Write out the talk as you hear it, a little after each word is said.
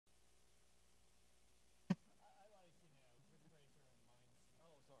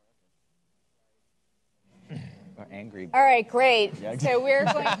angry. All right, great. So we're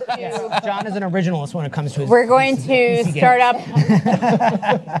going to... John is an originalist when it comes to his... We're going to start up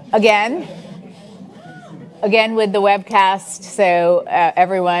again with the webcast. So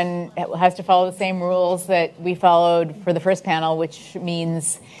everyone has to follow the same rules that we followed for the first panel, which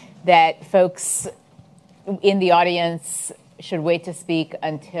means that folks in the audience should wait to speak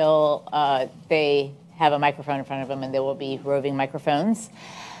until they have a microphone in front of them, and there will be roving microphones.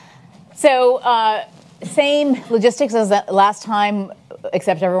 So same logistics as last time,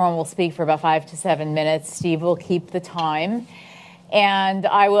 except everyone will speak for about 5 to 7 minutes. Steve will keep the time. And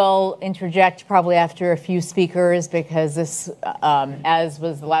I will interject probably after a few speakers, because this, as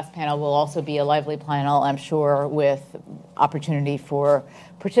was the last panel, will also be a lively panel, I'm sure, with opportunity for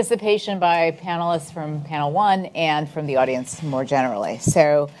participation by panelists from panel 1 and from the audience more generally.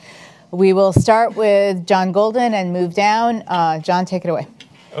 So we will start with John Golden and move down. John, take it away.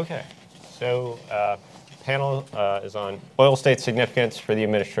 Okay. So panel is on oil state significance for the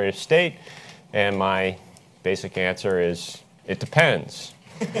administrative state, and my basic answer is it depends.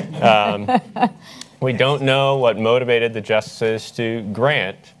 We don't know what motivated the justices to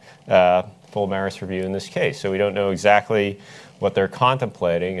grant full merits review in this case, so we don't know exactly what they're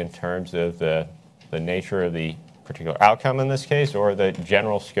contemplating in terms of the nature of the particular outcome in this case, or the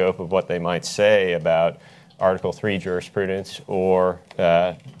general scope of what they might say about Article 3 jurisprudence or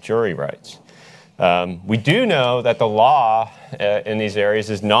jury rights. We do know that the law in these areas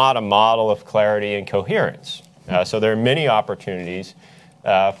is not a model of clarity and coherence. So there are many opportunities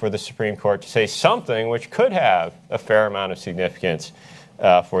for the Supreme Court to say something which could have a fair amount of significance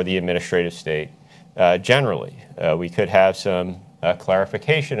for the administrative state generally. We could have some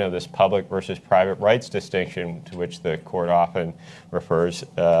clarification of this public versus private rights distinction to which the court often refers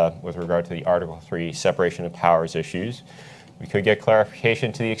with regard to the Article 3 separation of powers issues. We could get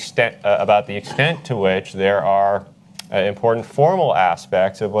clarification to the extent about the extent to which there are important formal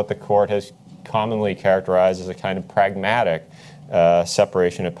aspects of what the court has commonly characterized as a kind of pragmatic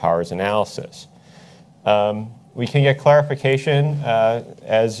separation of powers analysis. We can get clarification,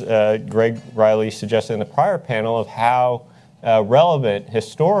 as Greg Riley suggested in the prior panel, of how relevant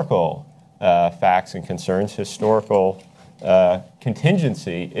historical facts and concerns, historical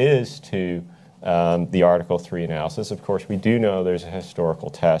contingency is to the Article 3 analysis. Of course, we do know there's a historical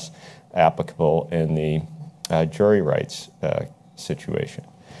test applicable in the jury rights situation.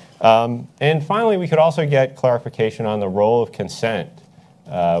 And finally, we could also get clarification on the role of consent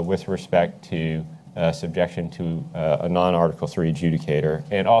with respect to subjection to a non-Article 3 adjudicator,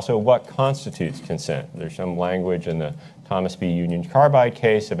 and also what constitutes consent. There's some language in the Thomas B. Union Carbide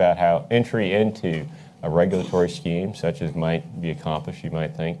case about how entry into a regulatory scheme, such as might be accomplished, you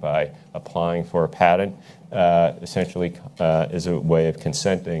might think, by applying for a patent, essentially is a way of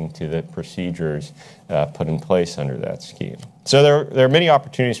consenting to the procedures put in place under that scheme. So there are many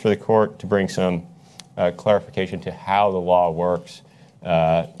opportunities for the court to bring some clarification to how the law works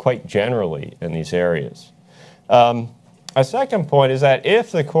quite generally in these areas. A second point is that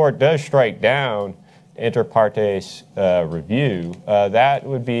if the court does strike down inter partes review, that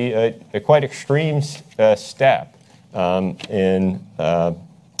would be a quite extreme step in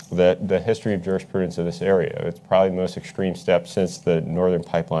the history of jurisprudence of this area. It's probably the most extreme step since the Northern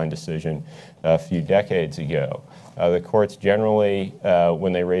Pipeline decision a few decades ago. The courts generally,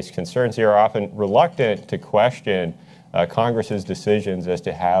 when they raise concerns here, are often reluctant to question Congress's decisions as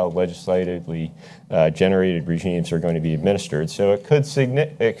to how legislatively generated regimes are going to be administered. So it could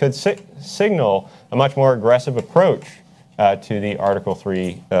signal a much more aggressive approach to the Article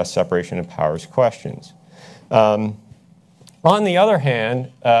 3 separation of powers questions. On the other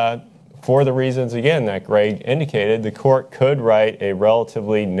hand, for the reasons, again, that Greg indicated, the court could write a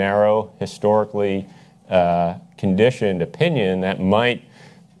relatively narrow, historically conditioned opinion that might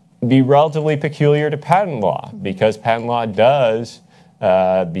be relatively peculiar to patent law, because patent law does,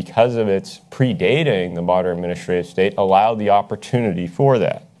 because of its predating the modern administrative state, allow the opportunity for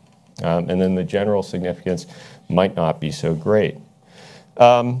that. And then the general significance might not be so great.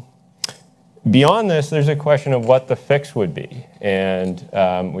 Beyond this, there's a question of what the fix would be. And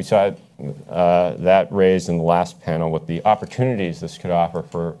we saw that raised in the last panel with the opportunities this could offer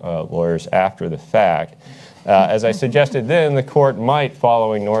for lawyers after the fact. As I suggested then, the court might,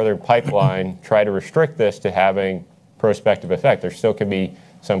 following Northern Pipeline, try to restrict this to having prospective effect. There still could be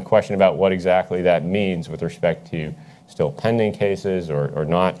some question about what exactly that means with respect to still pending cases or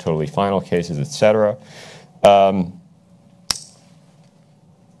not totally final cases, et cetera.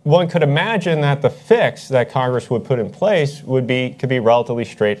 One could imagine that the fix that Congress would put in place could be relatively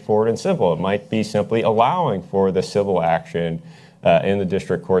straightforward and simple. It might be simply allowing for the civil action in the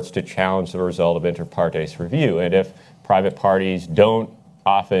district courts to challenge the result of inter partes review. And if private parties don't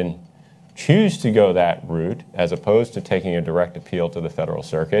often choose to go that route, as opposed to taking a direct appeal to the Federal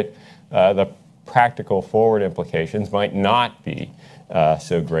Circuit, the practical forward implications might not be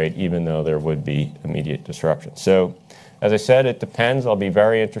so great, even though there would be immediate disruption. So, as I said, it depends. I'll be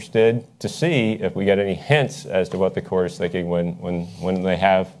very interested to see if we get any hints as to what the court is thinking when they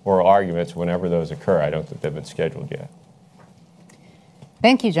have oral arguments, whenever those occur. I don't think they've been scheduled yet.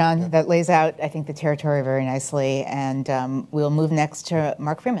 Thank you, John. That lays out, I think, the territory very nicely. And we'll move next to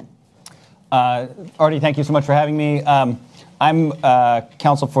Mark Freeman. Artie, thank you so much for having me. I'm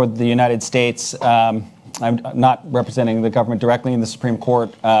counsel for the United States. I'm not representing the government directly in the Supreme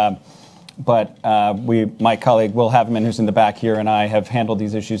Court, but my colleague Will Haveman, who's in the back here, and I have handled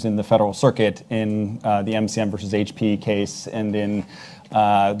these issues in the Federal Circuit in the MCM versus HP case and in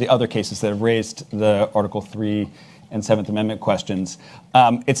the other cases that have raised the Article 3 and 7th Amendment questions.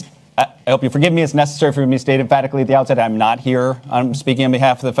 I hope you forgive me. It's necessary for me to state emphatically at the outset, I'm not here. I'm speaking on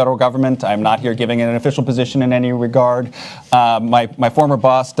behalf of the federal government. I'm not here giving an official position in any regard. My former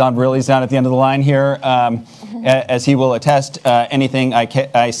boss, Don Briley's down at the end of the line here. As he will attest, anything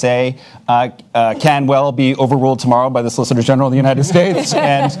I say can well be overruled tomorrow by the Solicitor General of the United States,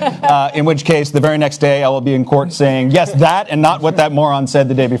 and in which case, the very next day, I will be in court saying, yes, that, and not what that moron said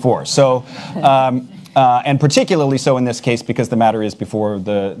the day before. So. And particularly so in this case because the matter is before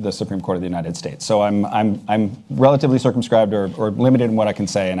the Supreme Court of the United States. So I'm relatively circumscribed or limited in what I can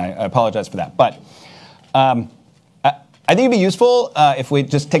say, and I apologize for that. But I think it'd be useful if we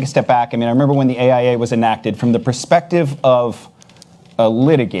just take a step back. I mean, I remember when the AIA was enacted from the perspective of a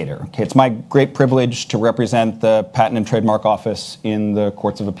litigator. Okay, it's my great privilege to represent the Patent and Trademark Office in the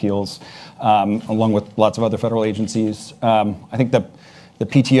Courts of Appeals, along with lots of other federal agencies. I think the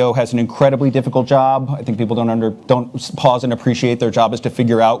PTO has an incredibly difficult job. I think people don't pause and appreciate their job is to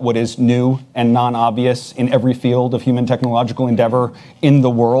figure out what is new and non-obvious in every field of human technological endeavor in the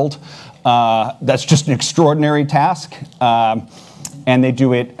world. That's just an extraordinary task. And they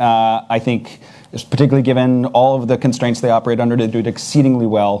do it, I think, particularly given all of the constraints they operate under, they do it exceedingly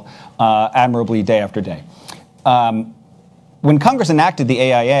well, admirably day after day. When Congress enacted the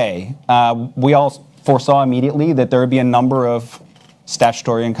AIA, we all foresaw immediately that there would be a number of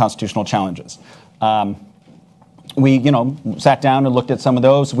statutory and constitutional challenges. We, sat down and looked at some of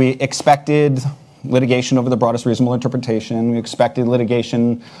those. We expected litigation over the broadest reasonable interpretation. We expected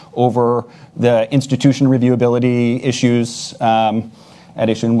litigation over the institution reviewability issues at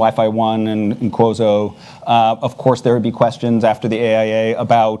issue in Wi-Fi 1 and in Quozo. Of course, there would be questions after the AIA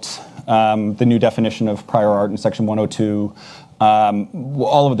about the new definition of prior art in Section 102.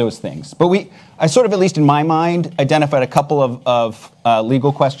 All of those things. But I sort of, at least in my mind, identified a couple of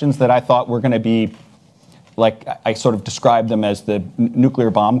legal questions that I thought were going to be, like, I sort of described them as the nuclear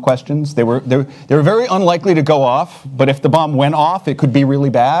bomb questions. They were very unlikely to go off, but if the bomb went off, it could be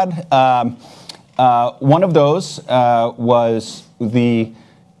really bad. One of those was the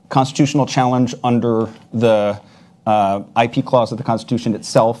constitutional challenge under the IP clause of the Constitution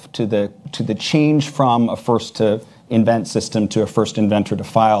itself to the change from a first to invent system to a first inventor to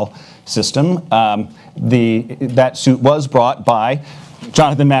file system. That suit was brought by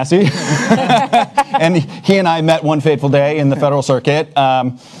Jonathan Massey, and he and I met one fateful day in the Federal Circuit,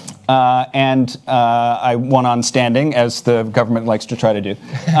 and I won on standing, as the government likes to try to do.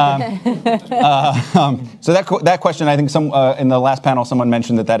 So that question, I think in the last panel, someone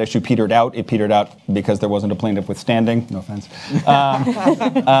mentioned that issue petered out. It petered out because there wasn't a plaintiff with standing. No offense.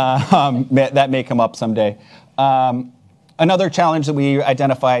 That may come up someday. Another challenge that we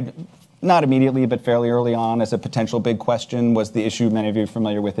identified, not immediately but fairly early on as a potential big question, was the issue many of you are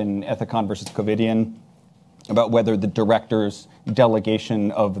familiar with in Ethicon versus Covidian, about whether the director's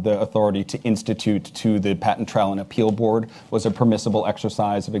delegation of the authority to institute to the Patent Trial and Appeal Board was a permissible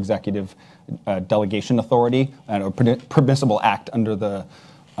exercise of executive delegation authority and a permissible act under the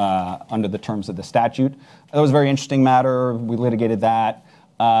terms of the statute. That was a very interesting matter. We litigated that.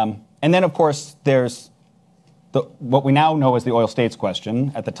 And then, of course, there's what we now know as the oil states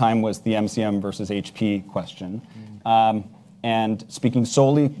question. At the time was the MCM versus HP question. And speaking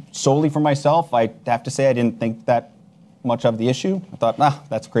solely for myself, I have to say I didn't think that much of the issue. I thought,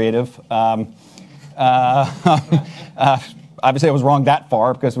 that's creative. Obviously, I was wrong that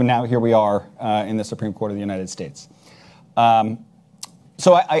far because here we are in the Supreme Court of the United States.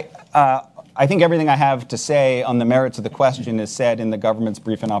 So I think everything I have to say on the merits of the question is said in the government's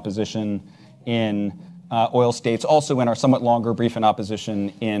brief in opposition in oil states, also in our somewhat longer brief in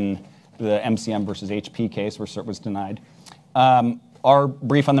opposition in the MCM versus HP case where cert was denied. our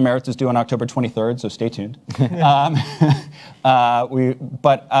brief on the merits is due on October 23rd, so stay tuned.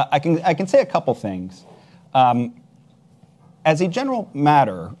 I can say a couple things. As a general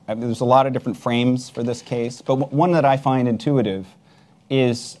matter, there's a lot of different frames for this case, but one that I find intuitive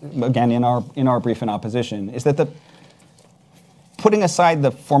is, again, in our brief in opposition, is that putting aside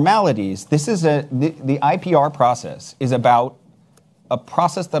the formalities, this is the IPR process is about a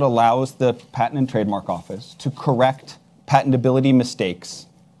process that allows the Patent and Trademark Office to correct patentability mistakes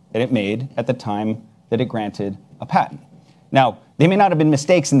that it made at the time that it granted a patent. Now, they may not have been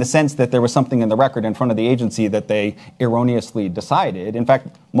mistakes in the sense that there was something in the record in front of the agency that they erroneously decided. In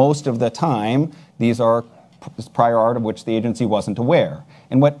fact, most of the time, these are prior art of which the agency wasn't aware.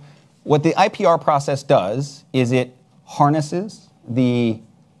 And what the IPR process does is it harnesses the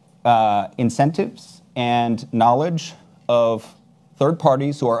incentives and knowledge of third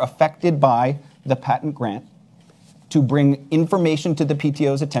parties who are affected by the patent grant to bring information to the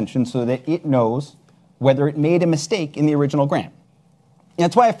PTO's attention so that it knows whether it made a mistake in the original grant. And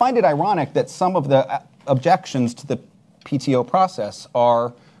that's why I find it ironic that some of the objections to the PTO process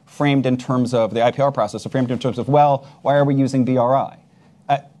are framed in terms of, the IPR process are framed in terms of, well, why are we using BRI?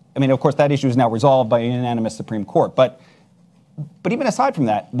 I mean, of course, that issue is now resolved by a unanimous Supreme Court. But even aside from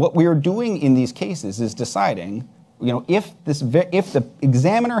that, what we are doing in these cases is deciding, if the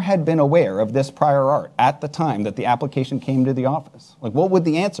examiner had been aware of this prior art at the time that the application came to the office, like what would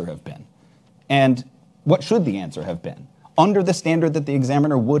the answer have been? And what should the answer have been under the standard that the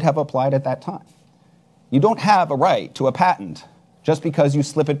examiner would have applied at that time? You don't have a right to a patent just because you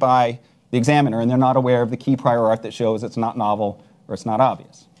slip it by the examiner and they're not aware of the key prior art that shows it's not novel or it's not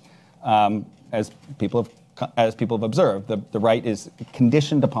obvious. As people have observed, the right is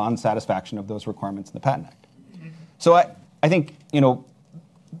conditioned upon satisfaction of those requirements in the Patent Act. So I think,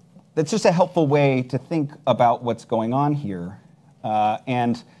 that's just a helpful way to think about what's going on here.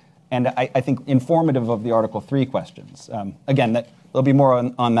 And I think informative of the Article 3 questions. Again, there'll be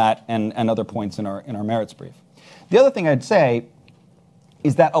more on that and other points in our merits brief. The other thing I'd say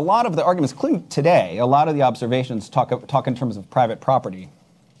is that a lot of the arguments, including today, a lot of the observations talk in terms of private property.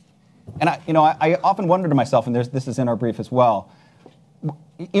 And I often wonder to myself, and this is in our brief as well,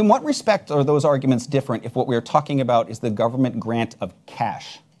 in what respect are those arguments different if what we're talking about is the government grant of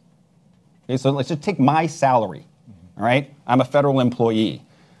cash? Okay, so let's just take my salary. All right, I'm a federal employee.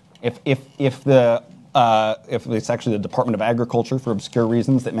 If it's actually the Department of Agriculture for obscure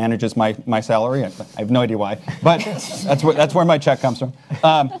reasons that manages my salary, I have no idea why, but that's where my check comes from.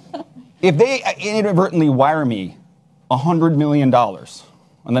 If they inadvertently wire me $100 million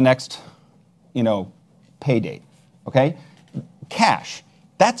on the next, pay date, okay, cash,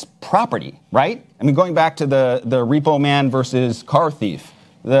 that's property, right? I mean, going back to the repo man versus car thief,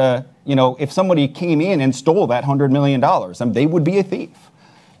 if somebody came in and stole that $100 million, they would be a thief.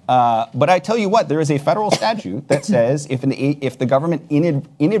 But I tell you what, there is a federal statute that says if the government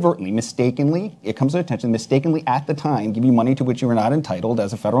inadvertently, mistakenly, it comes to attention, mistakenly at the time give you money to which you are not entitled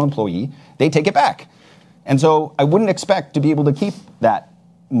as a federal employee, they take it back. And so I wouldn't expect to be able to keep that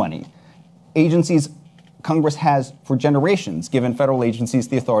money. Congress has for generations given federal agencies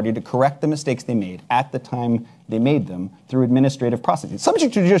the authority to correct the mistakes they made at the time they made them through administrative processes,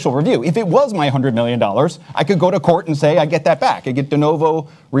 subject to judicial review. If it was my $100 million, I could go to court and say I get that back. I get de novo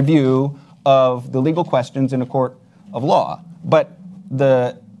review of the legal questions in a court of law. But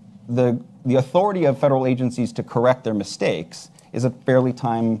the authority of federal agencies to correct their mistakes is a fairly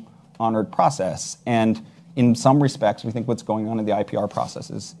time-honored process. And in some respects, we think what's going on in the IPR process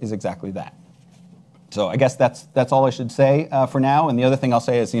is exactly that. So I guess that's all I should say for now. And the other thing I'll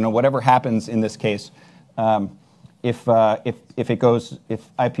say is, whatever happens in this case, if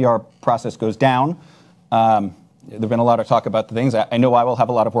IPR process goes down, there's been a lot of talk about the things. I know I will have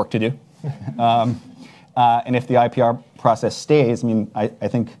a lot of work to do. And if the IPR process stays, I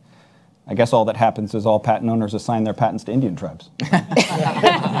guess all that happens is all patent owners assign their patents to Indian tribes. At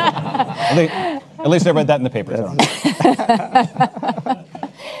least I read that in the papers.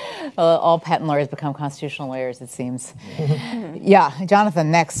 All patent lawyers become constitutional lawyers, it seems. Yeah,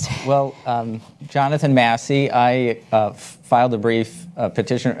 Jonathan, next. Well, Jonathan Massey, I filed a brief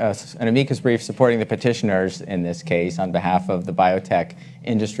an amicus brief supporting the petitioners in this case on behalf of the Biotech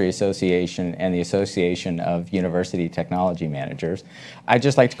Industry Association and the Association of University Technology Managers. I'd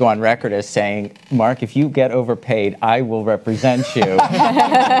just like to go on record as saying, Mark, if you get overpaid, I will represent you.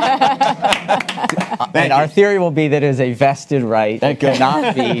 And our theory will be that it is a vested right that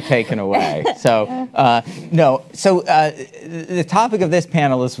cannot be taken away. So, no. So the topic of this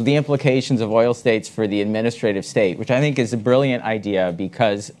panel is the implications of oil states for the administrative state, which I think is a brilliant idea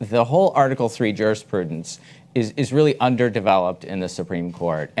because the whole Article 3 jurisprudence is really underdeveloped in the Supreme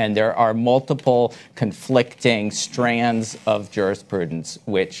Court, and there are multiple conflicting strands of jurisprudence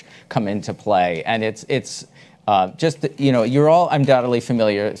which come into play, and it's just you're all undoubtedly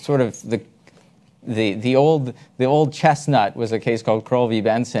familiar. Sort of the old chestnut was a case called Kroll v.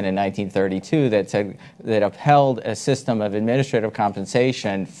 Benson in 1932 that upheld a system of administrative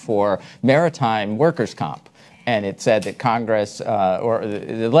compensation for maritime workers' comp. And it said that Congress or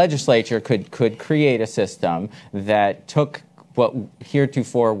the legislature could create a system that took what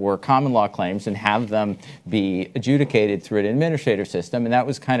heretofore were common law claims and have them be adjudicated through an administrative system. And that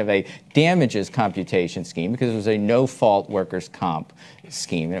was kind of a damages computation scheme because it was a no-fault workers' comp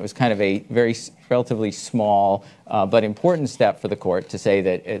scheme. And it was kind of a very relatively small but important step for the court to say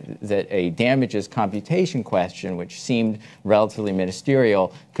that a damages computation question, which seemed relatively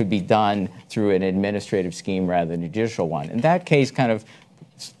ministerial, could be done through an administrative scheme rather than a judicial one. And that case kind of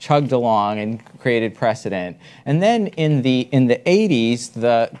chugged along and created precedent. And then in the 80s,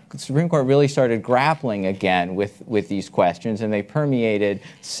 the Supreme Court really started grappling again with these questions, and they permeated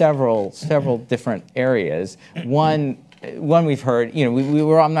several different areas. One we've heard,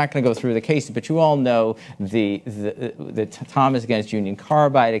 I'm not going to go through the case, but you all know the Thomas against Union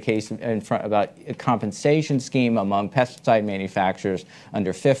Carbide, a case about a compensation scheme among pesticide manufacturers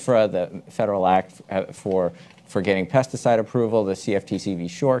under FIFRA, the Federal Act for getting pesticide approval, the CFTC v.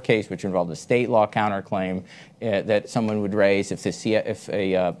 Shore case, which involved a state law counterclaim that someone would raise if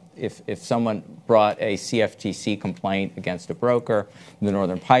someone brought a CFTC complaint against a broker, the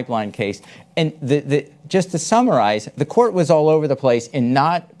Northern Pipeline case. And just to summarize, the court was all over the place in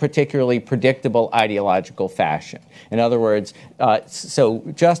not particularly predictable ideological fashion. In other words, so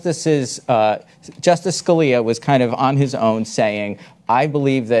Justice Scalia was kind of on his own saying, I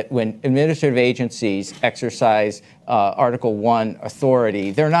believe that when administrative agencies exercise Article I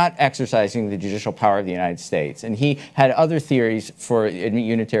authority, they're not exercising the judicial power of the United States. And he had other theories for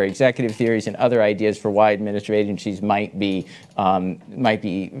unitary executive theories and other ideas for why administrative agencies might need to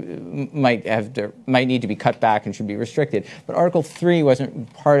be cut back and should be restricted. But Article III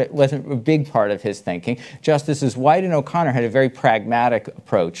wasn't a big part of his thinking. Justices White and O'Connor had a very pragmatic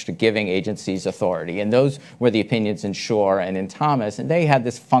approach to giving agencies authority, and those were the opinions in Shore and in Thomas. And they had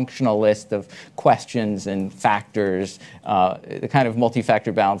this functional list of questions and factors, the kind of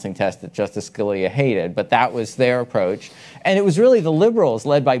multi-factor balancing test that Justice Scalia hated, but that was their approach. And it was really the liberals,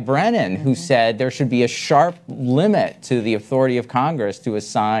 led by Brennan, who said there should be a sharp limit to the authority of Congress to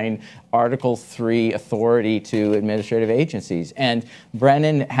assign Article III authority to administrative agencies. And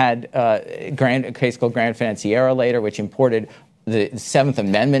Brennan had a case called Grand Financiera later, which imported the Seventh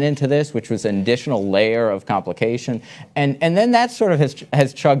Amendment into this, which was an additional layer of complication. And then that sort of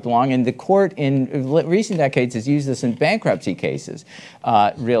has chugged along, and the court in recent decades has used this in bankruptcy cases,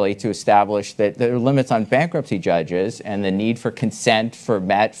 really, to establish that there are limits on bankruptcy judges and the need for consent for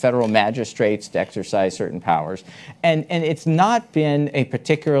federal magistrates to exercise certain powers. And it's not been a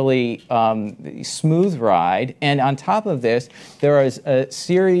particularly smooth ride. And on top of this, there is a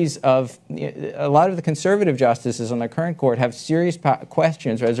series of, a lot of the conservative justices on the current court have serious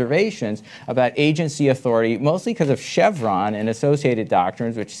questions, reservations about agency authority, mostly because of Chevron and associated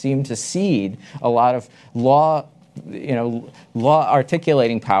doctrines, which seem to cede a lot of law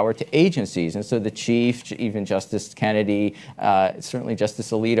articulating power to agencies. And so the Chief, even Justice Kennedy, certainly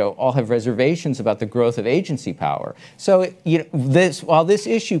Justice Alito, all have reservations about the growth of agency power. So while this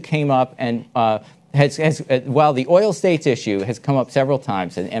issue came up and while the oil states issue has come up several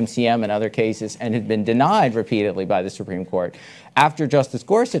times in MCM and other cases and had been denied repeatedly by the Supreme Court, after Justice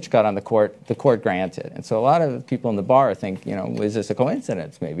Gorsuch got on the court granted. And so a lot of people in the bar think, is this a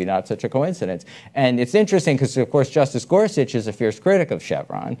coincidence? Maybe not such a coincidence. And it's interesting because, of course, Justice Gorsuch is a fierce critic of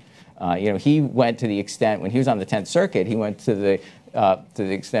Chevron. He went to the extent, when he was on the 10th Circuit, he went to the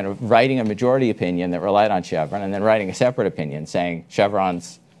extent of writing a majority opinion that relied on Chevron and then writing a separate opinion saying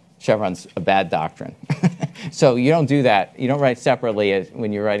Chevron's a bad doctrine. So you don't do that. You don't write separately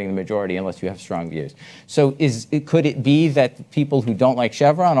when you're writing the majority unless you have strong views. So could it be that people who don't like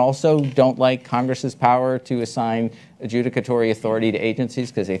Chevron also don't like Congress's power to assign adjudicatory authority to agencies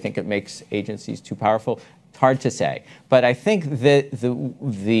because they think it makes agencies too powerful? It's hard to say. But I think that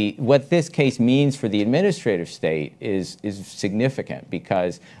what this case means for the administrative state is significant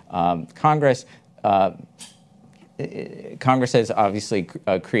because Congress has obviously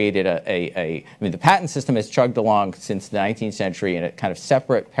created the patent system has chugged along since the 19th century in a kind of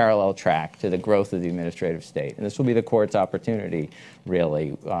separate parallel track to the growth of the administrative state. And this will be the court's opportunity,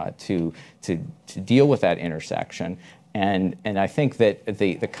 really, to deal with that intersection. And I think that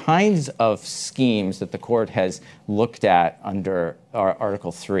the kinds of schemes that the court has looked at under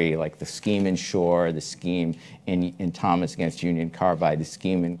Article 3, like the scheme in Shore, the scheme in Thomas against Union Carbide, the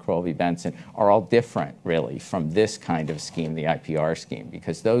scheme in Kroll v. Benson, are all different, really, from this kind of scheme, the IPR scheme,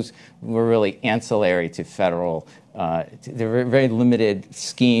 because those were really ancillary to federal, there were very limited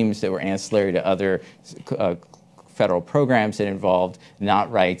schemes that were ancillary to other federal programs that involved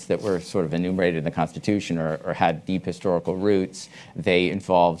not rights that were sort of enumerated in the Constitution or had deep historical roots. They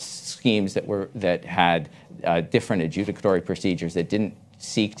involved schemes that had different adjudicatory procedures that didn't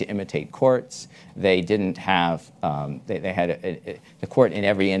seek to imitate courts. They didn't have, they had, the court in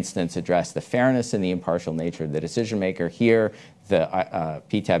every instance addressed the fairness and the impartial nature of the decision maker. Here, the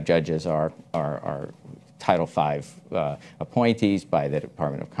PTAB judges are Title V appointees by the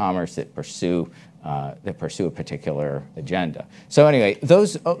Department of Commerce that pursue a particular agenda. So anyway,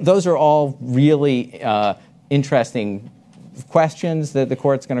 those are all really interesting questions that the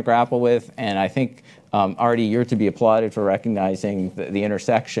court's going to grapple with, and I think, Artie, you're to be applauded for recognizing the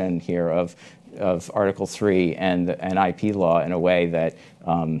intersection here of Article 3 and IP law in a way that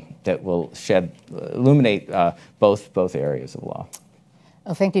that will illuminate both areas of law.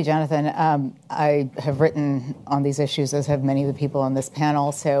 Well, thank you, Jonathan. I have written on these issues, as have many of the people on this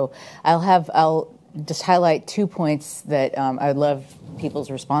panel. So I'll just highlight 2 points that I would love people's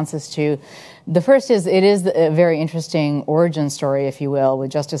responses to. The first is, it is a very interesting origin story, if you will,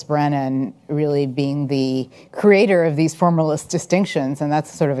 with Justice Brennan really being the creator of these formalist distinctions, and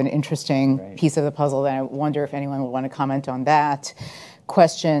that's sort of an interesting piece of the puzzle that I wonder if anyone would want to comment on that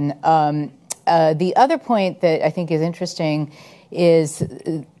question. The other point that I think is interesting is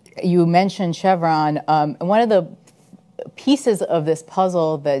you mentioned Chevron. One of the pieces of this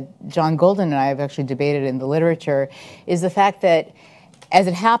puzzle that John Golden and I have actually debated in the literature is the fact that, as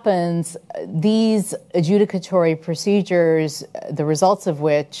it happens, these adjudicatory procedures, the results of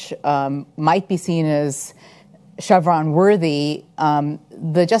which might be seen as Chevron worthy,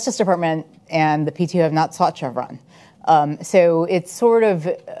 the Justice Department and the PTO have not sought Chevron. So it's sort of,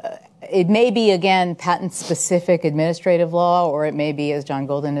 it may be, again, patent-specific administrative law, or it may be, as John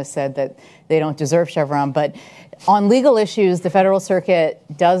Golden has said, that they don't deserve Chevron. But on legal issues, the Federal Circuit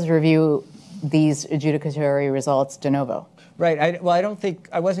does review these adjudicatory results de novo. Right. I don't think,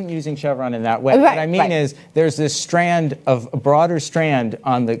 I wasn't using Chevron in that way. Right, what I mean is, there's this a broader strand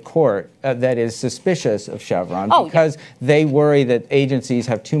on the court that is suspicious of Chevron because they worry that agencies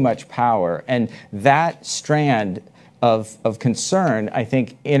have too much power. And that strand of concern, I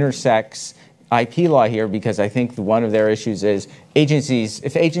think, intersects IP law here, because I think one of their issues is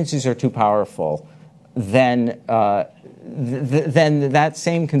if agencies are too powerful, then that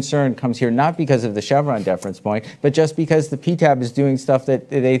same concern comes here, not because of the Chevron deference point, but just because the PTAB is doing stuff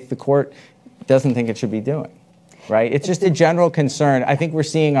that the court doesn't think it should be doing. Right? It's just a general concern. I think we're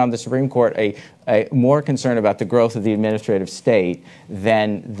seeing on the Supreme Court a more concern about the growth of the administrative state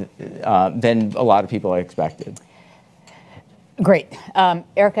than a lot of people expected. Great.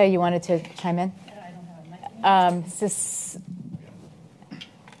 Erica, you wanted to chime in? I don't have a mic.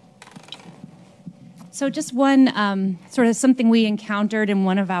 So just one sort of something we encountered in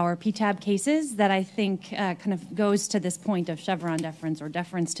one of our PTAB cases that I think kind of goes to this point of Chevron deference or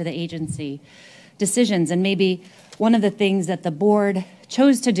deference to the agency decisions. And maybe one of the things that the board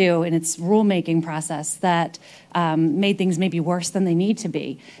chose to do in its rulemaking process that made things maybe worse than they need to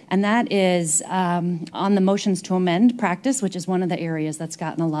be. And that is on the motions to amend practice, which is one of the areas that's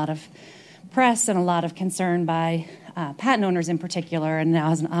gotten a lot of press and a lot of concern by patent owners in particular, and now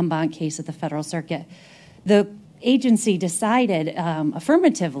has an en banc case at the Federal Circuit. The agency decided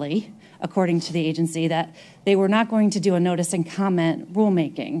affirmatively, according to the agency, that they were not going to do a notice and comment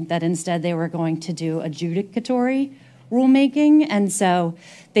rulemaking, that instead they were going to do adjudicatory rulemaking. And so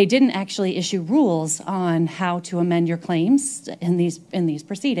they didn't actually issue rules on how to amend your claims in these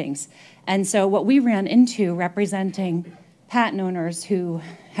proceedings. And so what we ran into representing patent owners who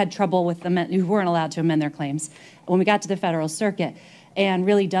had trouble with who weren't allowed to amend their claims, when we got to the Federal Circuit and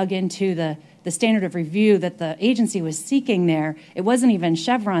really dug into the standard of review that the agency was seeking there, it wasn't even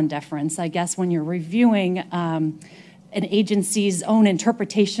Chevron deference. I guess when you're reviewing an agency's own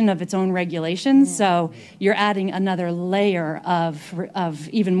interpretation of its own regulations, so you're adding another layer of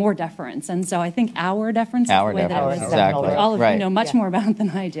even more deference. And so I think our deference is the way that it was. Exactly. All of you know much more about it than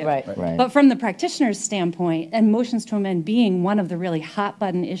I do. Right. But from the practitioner's standpoint, and motions to amend being one of the really hot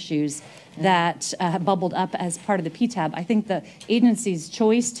button issues that bubbled up as part of the PTAB, I think the agency's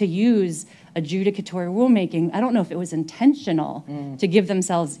choice to use adjudicatory rulemaking, I don't know if it was intentional to give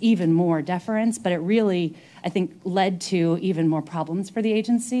themselves even more deference, but it really, I think, led to even more problems for the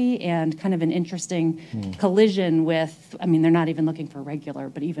agency and kind of an interesting collision with, I mean, they're not even looking for regular,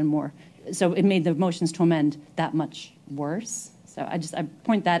 but even more. So it made the motions to amend that much worse. So I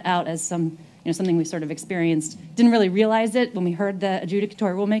point that out as something we sort of experienced. Didn't really realize it when we heard the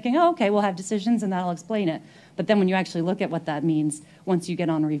adjudicatory rulemaking. Oh, okay, we'll have decisions and that'll explain it. But then when you actually look at what that means, once you get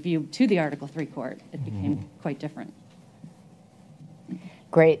on review to the Article III court, it became quite different.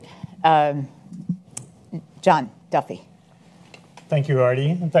 Great. John Duffy. Thank you,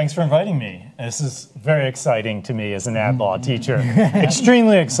 Artie, and thanks for inviting me. This is very exciting to me as an ad law teacher.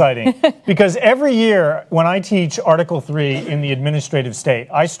 Extremely exciting, because every year when I teach Article III in the administrative state,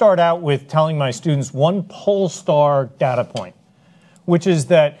 I start out with telling my students one poll star data point, which is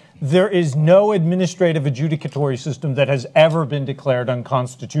that there is no administrative adjudicatory system that has ever been declared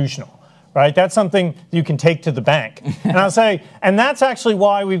unconstitutional. Right? That's something you can take to the bank. And I'll say, and that's actually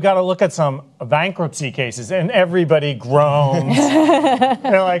why we've got to look at some bankruptcy cases, and everybody groans.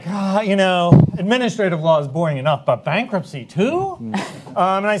 They're like, administrative law is boring enough, but bankruptcy too?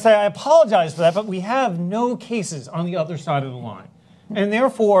 And I say, I apologize for that, but we have no cases on the other side of the line. And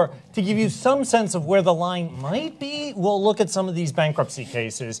therefore, to give you some sense of where the line might be, we'll look at some of these bankruptcy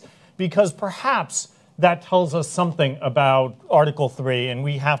cases, because perhaps that tells us something about Article III, and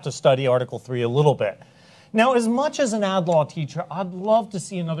we have to study Article III a little bit. Now, as much as an ad law teacher, I'd love to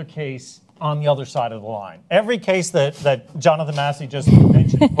see another case on the other side of the line. Every case that Jonathan Massey just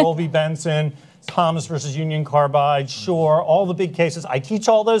mentioned, Bull v. Benson, Thomas versus Union Carbide, Shore, all the big cases, I teach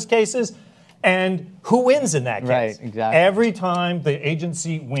all those cases, and who wins in that case? Right, exactly. Every time the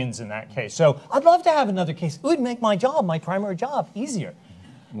agency wins in that case. So I'd love to have another case. It would make my job, my primary job, easier.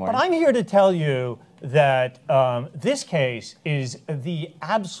 But I'm here to tell you that this case is the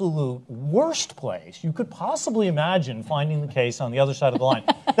absolute worst place you could possibly imagine finding the case on the other side of the line.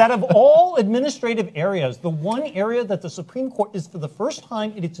 That of all administrative areas, the one area that the Supreme Court is for the first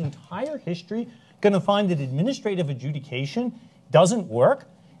time in its entire history going to find that administrative adjudication doesn't work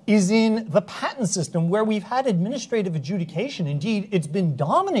is in the patent system, where we've had administrative adjudication. Indeed, it's been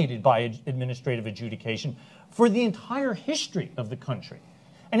dominated by administrative adjudication for the entire history of the country.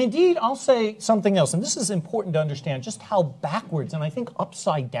 And indeed, I'll say something else, and this is important to understand just how backwards and I think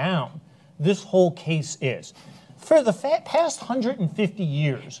upside down this whole case is. For the past 150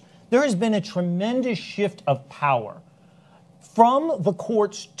 years, there has been a tremendous shift of power from the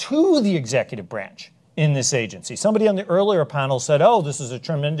courts to the executive branch in this agency. Somebody on the earlier panel said, oh, this is a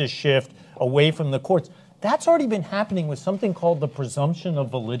tremendous shift away from the courts. That's already been happening with something called the presumption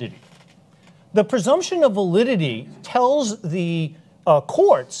of validity. The presumption of validity tells the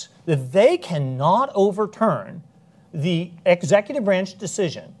courts that they cannot overturn the executive branch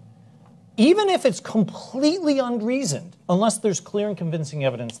decision, even if it's completely unreasoned, unless there's clear and convincing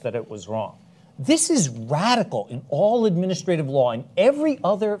evidence that it was wrong. This is radical in all administrative law and every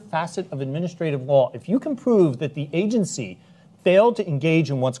other facet of administrative law. If you can prove that the agency failed to engage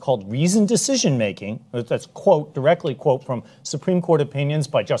in what's called reasoned decision-making, that's directly quote from Supreme Court opinions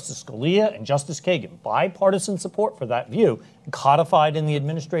by Justice Scalia and Justice Kagan, bipartisan support for that view, codified in the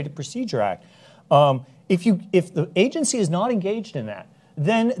Administrative Procedure Act. If the agency is not engaged in that,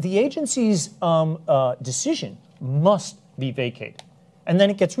 then the agency's decision must be vacated. And then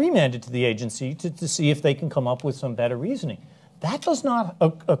it gets remanded to the agency to see if they can come up with some better reasoning. That does not,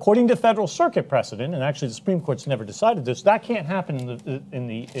 according to Federal Circuit precedent, and actually the Supreme Court's never decided this, that can't happen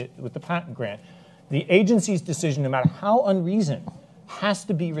with the patent grant. The agency's decision, no matter how unreasoned, has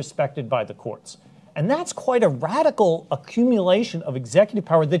to be respected by the courts. And that's quite a radical accumulation of executive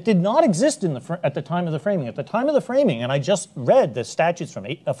power that did not exist at the time of the framing. At the time of the framing, and I just read the statutes from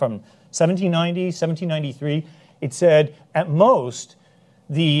 1790, 1793, it said, at most,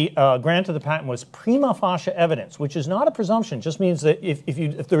 the grant of the patent was prima facie evidence, which is not a presumption. Just means that if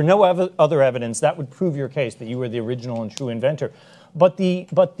there were no other evidence, that would prove your case that you were the original and true inventor. But the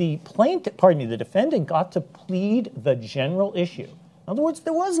defendant got to plead the general issue. In other words,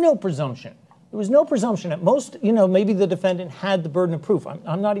 there was no presumption. There was no presumption. At most, maybe the defendant had the burden of proof.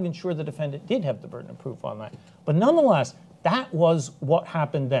 I'm not even sure the defendant did have the burden of proof on that. But nonetheless, that was what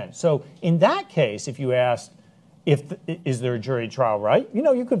happened then. So in that case, if you asked, is there a jury trial right?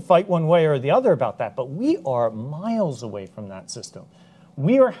 You could fight one way or the other about that, but we are miles away from that system.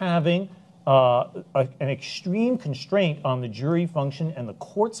 We are having an extreme constraint on the jury function and the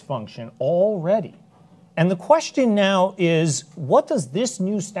court's function already. And the question now is, what does this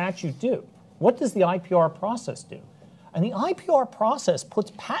new statute do? What does the IPR process do? And the IPR process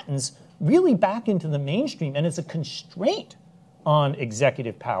puts patents really back into the mainstream, and it's a constraint on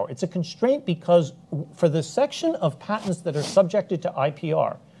executive power. It's a constraint because for the section of patents that are subjected to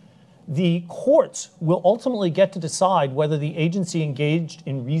IPR, the courts will ultimately get to decide whether the agency engaged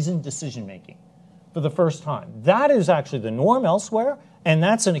in reasoned decision-making for the first time. That is actually the norm elsewhere, and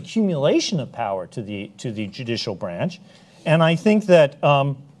that's an accumulation of power to the judicial branch. And I think that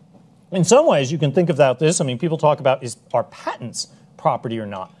in some ways you can think about this. I mean, people talk about are patents property or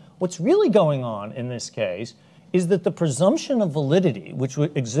not. What's really going on in this case is that the presumption of validity, which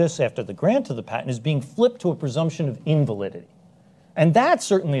exists after the grant of the patent, is being flipped to a presumption of invalidity. And that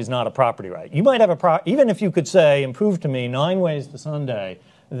certainly is not a property right. You might have even if you could say and prove to me 9 ways to Sunday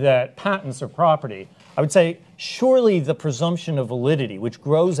that patents are property, I would say surely the presumption of validity, which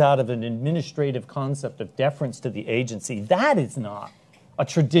grows out of an administrative concept of deference to the agency, that is not a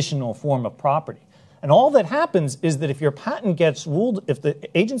traditional form of property. And all that happens is that if your patent gets ruled, if the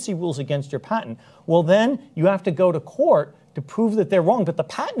agency rules against your patent, well then you have to go to court to prove that they're wrong. But the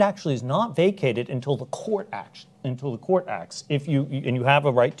patent actually is not vacated until the court acts. If you have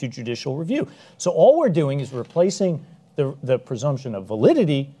a right to judicial review. So all we're doing is replacing the presumption of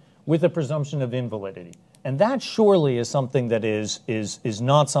validity with a presumption of invalidity. And that surely is something that is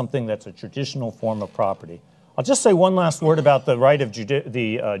not something that's a traditional form of property. I'll just say one last word about the right of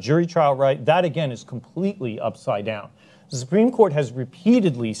the jury trial right. That, again, is completely upside down. The Supreme Court has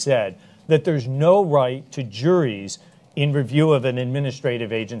repeatedly said that there's no right to juries in review of an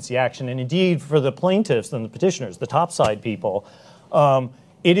administrative agency action. And indeed, for the plaintiffs and the petitioners, the topside people,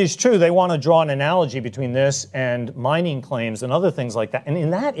 it is true they want to draw an analogy between this and mining claims and other things like that. And in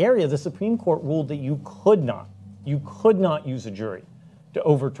that area, the Supreme Court ruled that you could not use a jury to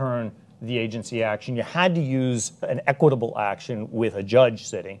overturn the agency action. You had to use an equitable action with a judge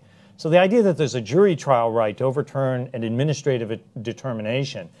sitting. So the idea that there's a jury trial right to overturn an administrative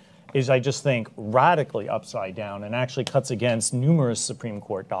determination is, I just think, radically upside down and actually cuts against numerous Supreme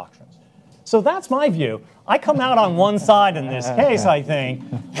Court doctrines. So that's my view. I come out on one side in this case, I think,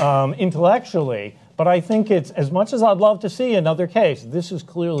 intellectually, but I think it's, as much as I'd love to see another case, this is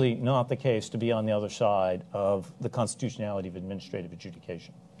clearly not the case to be on the other side of the constitutionality of administrative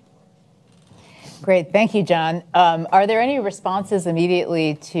adjudication. Great. Thank you, John. Are there any responses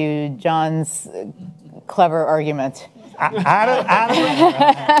immediately to John's clever argument?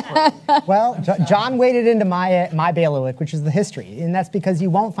 Well, John waded into my bailiwick, which is the history, and that's because you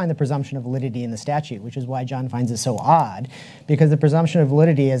won't find the presumption of validity in the statute, which is why John finds it so odd, because the presumption of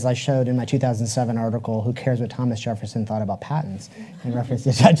validity, as I showed in my 2007 article, Who Cares What Thomas Jefferson Thought About Patents, in reference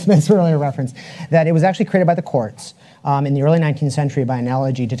to Judge Smith's earlier reference, that it was actually created by the courts in the early 19th century by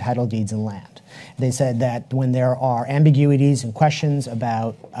analogy to title deeds and land. They said that when there are ambiguities and questions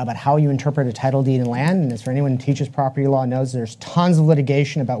about how you interpret a title deed and land, and as for anyone who teaches property law knows, there's tons of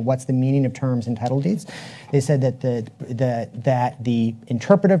litigation about what's the meaning of terms in title deeds. They said that the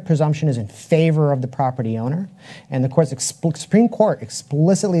interpretive presumption is in favor of the property owner, and the Supreme Court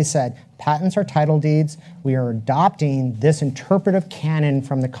explicitly said patents are title deeds. We are adopting this interpretive canon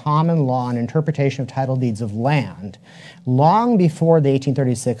from the common law and interpretation of title deeds of land long before the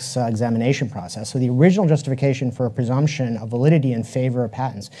 1836 examination process. So the original justification for a presumption of validity in favor of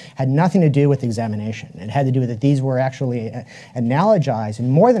patents had nothing to do with examination. It had to do with that these were actually analogized,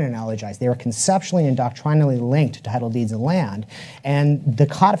 and more than analogized, they were conceptually and doctrinally linked to title deeds and land. And the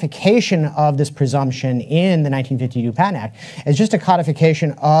codification of this presumption in the 1952 Patent Act is just a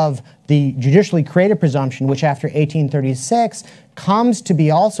codification of the judicially created presumption, which after 1836 comes to be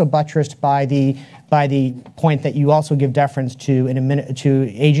also buttressed by the point that you also give deference to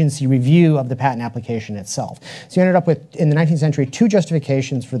agency review of the patent application itself. So you ended up with, in the 19th century, 2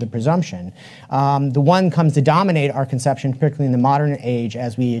 justifications for the presumption. The one comes to dominate our conception, particularly in the modern age,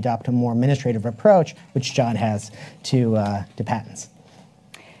 as we adopt a more administrative approach, which John has to patents.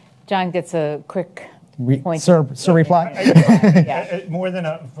 John gets a quick point. Sir, reply. Yeah.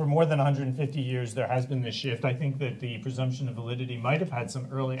 For more than 150 years, there has been this shift. I think that the presumption of validity might have had some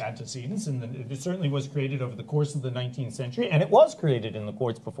early antecedents, and it certainly was created over the course of the 19th century, and it was created in the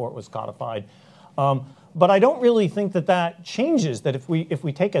courts before it was codified. But I don't really think that changes, that if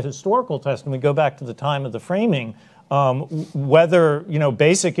we take a historical test and we go back to the time of the framing, whether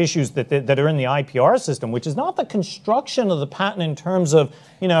basic issues that are in the IPR system, which is not the construction of the patent in terms of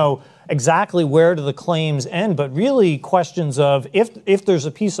exactly where do the claims end, but really questions of if there's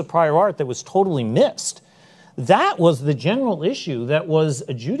a piece of prior art that was totally missed. That was the general issue that was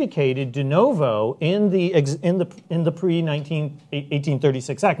adjudicated de novo in the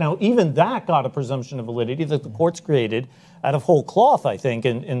pre-1836 Act. Now, even that got a presumption of validity that the courts created out of whole cloth, I think,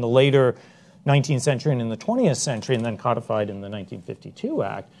 in the later 19th century and in the 20th century, and then codified in the 1952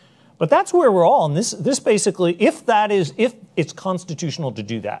 Act. But that's where we're all. And this basically, if it's constitutional to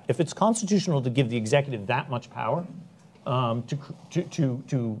do that, if it's constitutional to give the executive that much power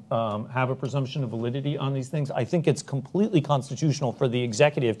to have a presumption of validity on these things, I think it's completely constitutional for the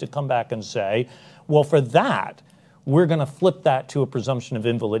executive to come back and say, well, for that, we're going to flip that to a presumption of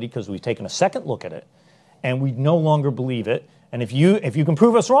invalidity because we've taken a second look at it, and we no longer believe it. And if you can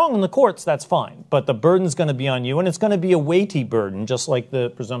prove us wrong in the courts, that's fine. But the burden's going to be on you, and it's going to be a weighty burden, just like the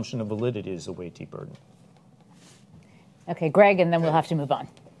presumption of validity is a weighty burden. Okay, Greg, and then we'll have to move on.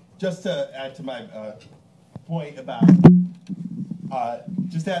 Just to add to my point about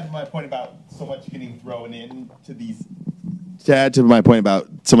so much getting thrown into these. To add to my point about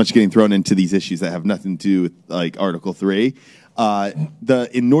so much getting thrown into these issues that have nothing to do with like Article 3.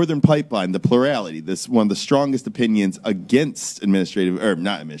 In Northern Pipeline, the plurality, this one of the strongest opinions against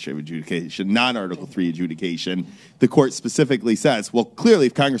not administrative adjudication, non-Article 3 adjudication, the court specifically says, well, clearly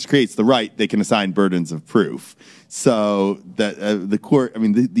if Congress creates the right, they can assign burdens of proof. So that the court,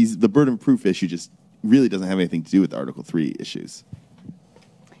 the burden of proof issue just really doesn't have anything to do with Article 3 issues.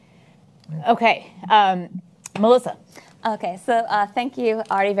 Okay, Melissa. Okay, so thank you,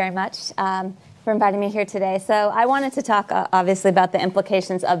 Artie, very much for inviting me here today. So I wanted to talk, obviously, about the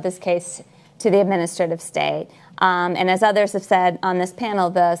implications of this case to the administrative state. And as others have said on this panel,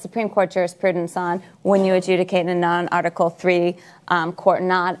 the Supreme Court jurisprudence on when you adjudicate in a non-Article 3 court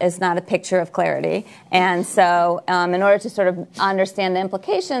is not a picture of clarity. And so in order to sort of understand the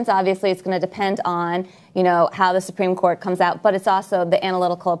implications, obviously it's going to depend on how the Supreme Court comes out, but it's also the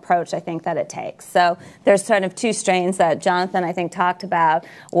analytical approach, I think, that it takes. So there's sort of two strains that Jonathan, I think, talked about,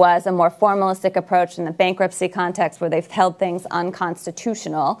 was a more formalistic approach in the bankruptcy context where they've held things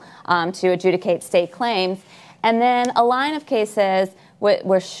unconstitutional to adjudicate state claims. And then a line of cases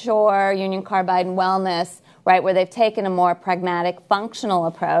where Shore, Union Carbide, and Wellness, right, where they've taken a more pragmatic, functional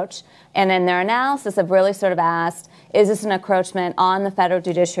approach, and in their analysis have really sort of asked, is this an encroachment on the federal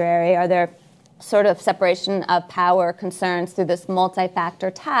judiciary? Are there sort of separation of power concerns through this multi-factor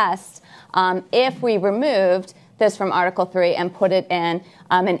test if we removed this from Article 3 and put it in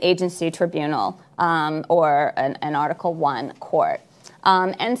an agency tribunal or an Article 1 court?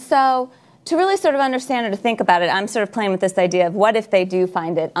 And so to really sort of understand or to think about it, I'm sort of playing with this idea of what if they do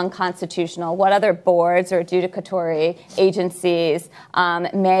find it unconstitutional? What other boards or adjudicatory agencies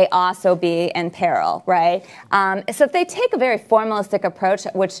may also be in peril, right? So if they take a very formalistic approach,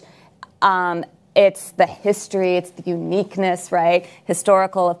 which it's the history, it's the uniqueness, right,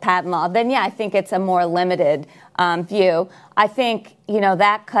 historical of patent law, then yeah, I think it's a more limited view. I think,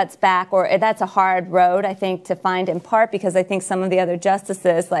 that cuts back, or that's a hard road, I think, to find in part because I think some of the other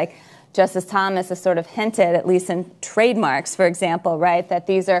justices, like Justice Thomas, has sort of hinted, at least in trademarks, for example, right, that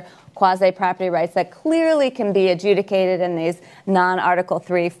these are quasi-property rights that clearly can be adjudicated in these non-Article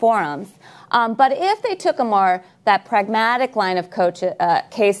 3 forums. But if they took that pragmatic line of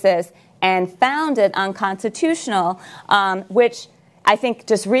cases and found it unconstitutional, which I think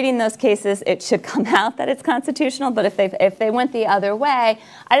just reading those cases, it should come out that it's constitutional. But if they went the other way,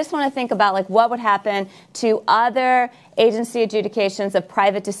 I just want to think about what would happen to other agency adjudications of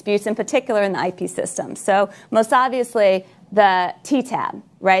private disputes, in particular in the IP system. So most obviously the TTAB,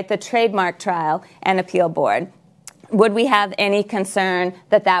 right, the Trademark Trial and Appeal Board. Would we have any concern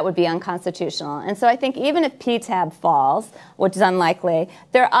that that would be unconstitutional? And so I think even if PTAB falls, which is unlikely,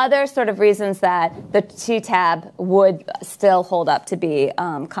 there are other sort of reasons that the TTAB would still hold up to be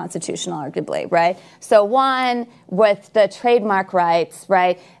constitutional, arguably, right? So one, with the trademark rights,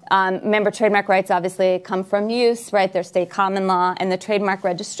 right? Remember, trademark rights obviously come from use, right? They're state common law, and the trademark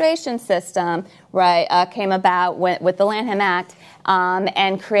registration system, right, came about with the Lanham Act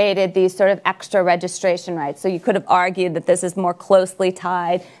and created these sort of extra registration rights. So you could have argued that this is more closely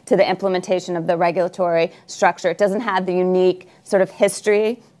tied to the implementation of the regulatory structure. It doesn't have the unique sort of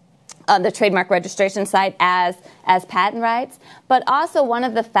history on the trademark registration side as patent rights. But also one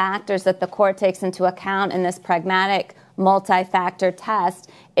of the factors that the court takes into account in this pragmatic multi-factor test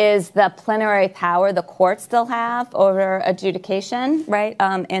is the plenary power the courts still have over adjudication, right,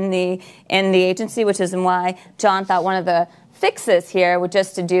 in the agency, which is why John thought one of the fixes here would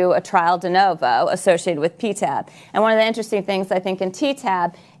just to do a trial de novo associated with PTAB. And one of the interesting things I think in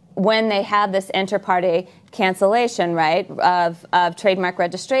TTAB, when they have this inter-party cancellation, right, of trademark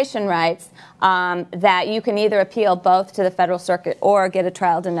registration rights, that you can either appeal both to the federal circuit or get a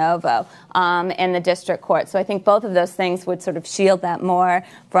trial de novo in the district court. So I think both of those things would sort of shield that more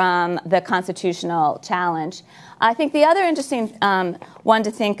from the constitutional challenge. I think the other interesting one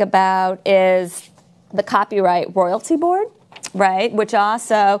to think about is the Copyright Royalty Board. right, which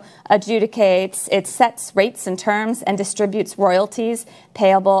also adjudicates, it sets rates and terms and distributes royalties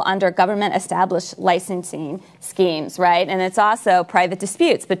payable under government-established licensing schemes, right? And it's also private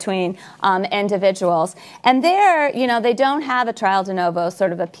disputes between individuals. And there, they don't have a trial de novo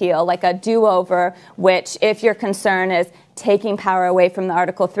sort of appeal, like a do-over, which if your concern is taking power away from the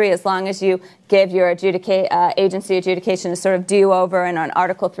Article 3, as long as you give your agency adjudication a sort of do-over in an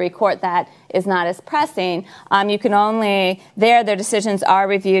Article 3 court that is not as pressing, you can only, their decisions are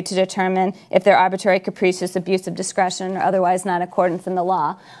reviewed to determine if they're arbitrary, capricious, abuse of discretion, or otherwise not in accordance in the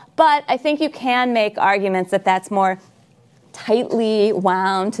law. But I think you can make arguments that that's more tightly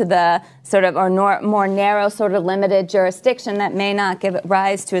wound to the sort of, or more narrow sort of limited jurisdiction that may not give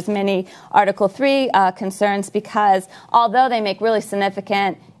rise to as many Article 3 concerns, because although they make really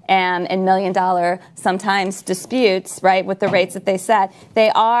significant and million-dollar sometimes disputes, right, with the rates that they set, they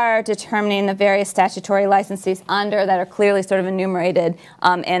are determining the various statutory licenses under that are clearly sort of enumerated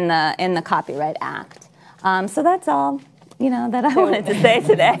in the Copyright Act. So that's all that I wanted to say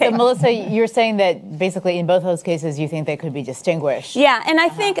today. So Melissa, you're saying that basically in both those cases you think they could be distinguished. Yeah, and I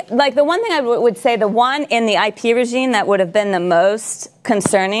think the one thing I would say, the one in the IP regime that would have been the most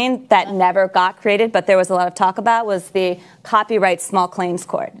concerning that never got created, but there was a lot of talk about, was the copyright small claims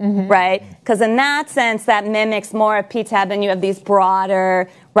court, right? Because in that sense, that mimics more of PTAB, and you have these broader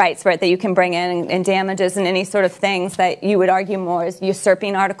rights, right, that you can bring in and damages and any sort of things that you would argue more is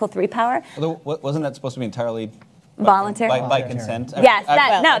usurping Article 3 power. Although, wasn't that supposed to be entirely voluntary? By consent? Yes,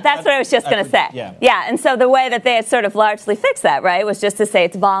 that's what I was just going to say. Yeah, and so the way that they had sort of largely fixed that, right, was just to say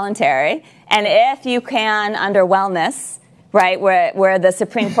it's voluntary. And if you can, under wellness, right, where the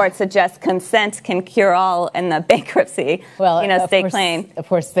Supreme Court suggests consent can cure all in the bankruptcy, state claim. Of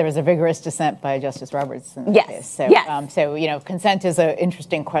course, there was a vigorous dissent by Justice Roberts in that yes. case. So, yes. So consent is an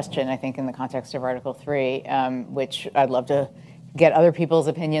interesting question, I think, in the context of Article 3, which I'd love to get other people's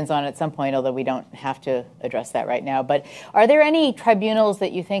opinions on at some point, although we don't have to address that right now. But are there any tribunals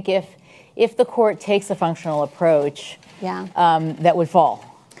that you think if the court takes a functional approach that would fall,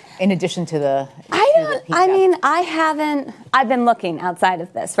 in addition to the I've been looking outside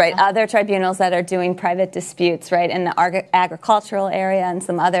of this, right? Other tribunals that are doing private disputes, right, in the agricultural area and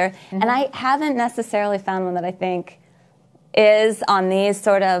some other, and I haven't necessarily found one that I think is on these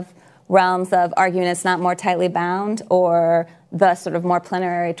sort of realms of arguing it's not more tightly bound, or the sort of more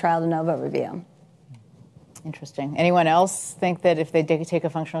plenary trial de novo review. Interesting. Anyone else think that if they take a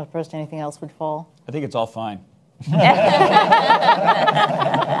functional approach, anything else would fall? I think it's all fine.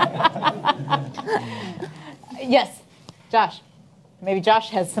 Yes, Josh. Maybe Josh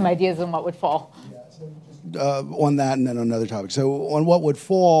has some ideas on what would fall. On that and then on another topic. So on what would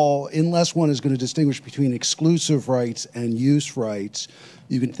fall, unless one is going to distinguish between exclusive rights and use rights,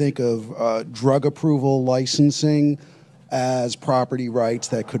 you can think of drug approval licensing as property rights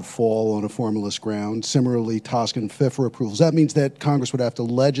that could fall on a formalist ground. Similarly, TSC and FIFA approvals. That means that Congress would have to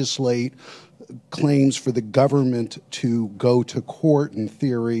legislate claims for the government to go to court, in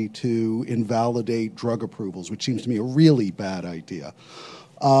theory, to invalidate drug approvals, which seems to me a really bad idea.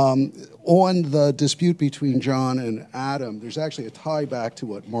 On the dispute between John and Adam, there's actually a tie back to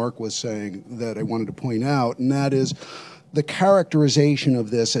what Mark was saying that I wanted to point out, and that is the characterization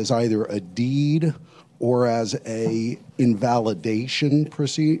of this as either a deed or as a invalidation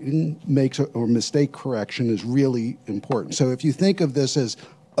proceeding or mistake correction is really important. So if you think of this as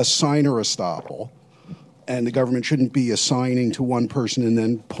a signer estoppel, and the government shouldn't be assigning to one person and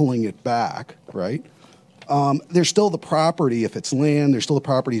then pulling it back, right? There's still the property if it's land, there's still the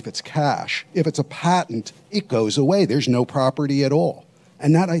property if it's cash. If it's a patent, it goes away. There's no property at all.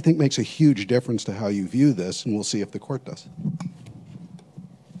 And that, I think, makes a huge difference to how you view this, and we'll see if the court does.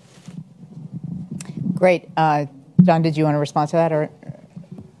 Great. John, did you want to respond to that? Or?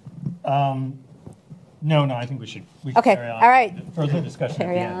 No, I think we should okay. carry on. All right. Further discussion.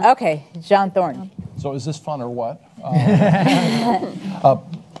 Carry on. Okay. John Thorne. So is this fun or what?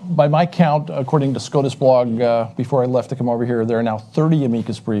 By my count, according to SCOTUS blog, before I left to come over here, there are now 30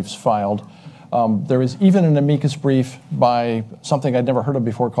 amicus briefs filed. There is even an amicus brief by something I'd never heard of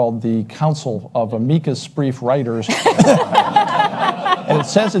before called the Council of Amicus Brief Writers. And it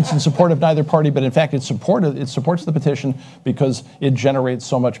says it's in support of neither party, but in fact it supports the petition because it generates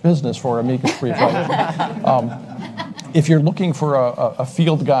so much business for amicus brief writers. If you're looking for a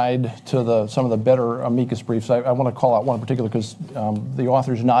field guide to some of the better amicus briefs, I want to call out one in particular because the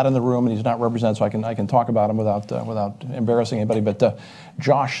author's not in the room and he's not represented, so I can talk about him without embarrassing anybody. But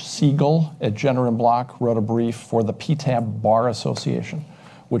Josh Siegel at Jenner and Block wrote a brief for the PTAB Bar Association,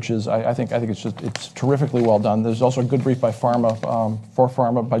 which is I think it's terrifically well done. There's also a good brief by Pharma for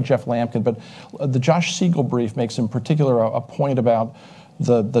Pharma by Jeff Lampkin, but the Josh Siegel brief makes in particular a point about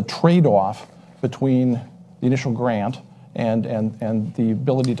the trade-off between the initial grant and the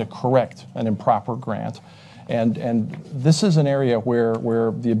ability to correct an improper grant. And this is an area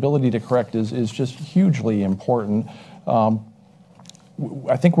where the ability to correct is just hugely important.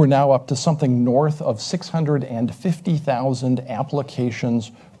 I think we're now up to something north of 650,000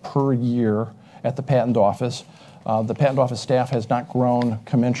 applications per year at the Patent Office. The Patent Office staff has not grown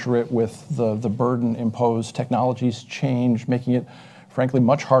commensurate with the burden imposed. Technologies change, making it, frankly,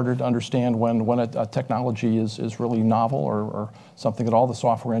 much harder to understand when a technology is really novel or something that all the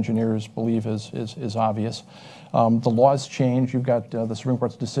software engineers believe is obvious. The laws change. You've got the Supreme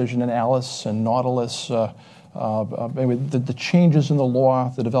Court's decision in Alice and Nautilus. The changes in the law,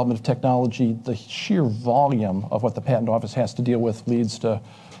 the development of technology, the sheer volume of what the Patent Office has to deal with leads to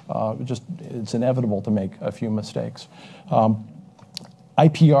it's inevitable to make a few mistakes.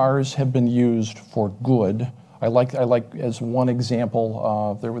 IPRs have been used for good. I like as one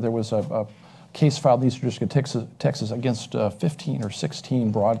example, there was a case filed in the Eastern District of Texas against 15 or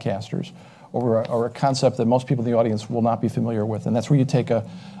 16 broadcasters over a concept that most people in the audience will not be familiar with, and that's where you take a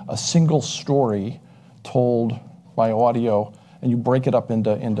single story told by audio and you break it up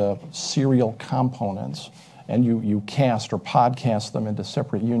into serial components, and you cast or podcast them into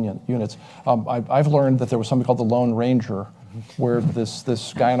separate units. I've learned that there was something called the Lone Ranger, where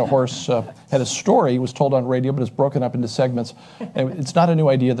this guy on a horse had a story, was told on radio, but it's broken up into segments. And it's not a new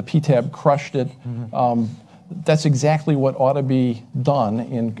idea. The PTAB crushed it. That's exactly what ought to be done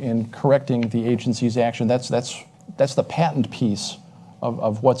in correcting the agency's action. That's the patent piece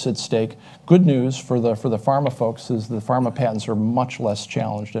of what's at stake. Good news for the pharma folks is the pharma patents are much less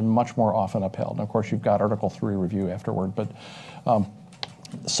challenged and much more often upheld. And of course, you've got Article 3 review afterward. But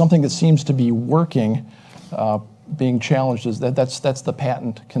something that seems to be working, being challenged, is that's the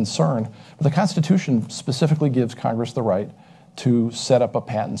patent concern. But the Constitution specifically gives Congress the right to set up a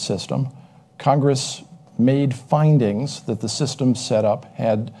patent system. Congress made findings that the system set up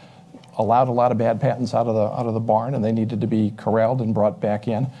had allowed a lot of bad patents out of the barn, and they needed to be corralled and brought back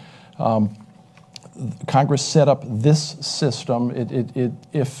in. Congress set up this system.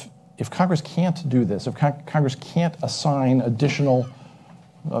 If Congress can't do this, if Congress can't assign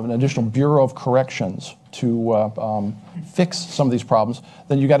an additional Bureau of Corrections to fix some of these problems,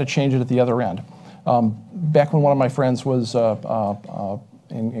 then you got to change it at the other end. Back when one of my friends was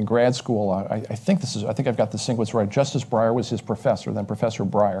in grad school, I think I've got the sequence right. Justice Breyer was his professor, then Professor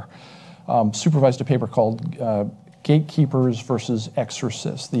Breyer, supervised a paper called Gatekeepers versus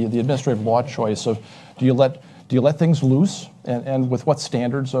Exorcists, the administrative law choice of do you let things loose, and with what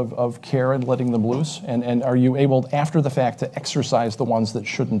standards of care and letting them loose, and are you able after the fact to exercise the ones that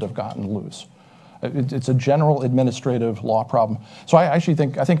shouldn't have gotten loose? It's a general administrative law problem. So I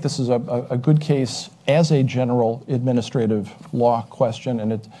think this is a good case as a general administrative law question,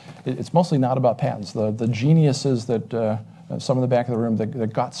 and it's mostly not about patents. The geniuses that some in the back of the room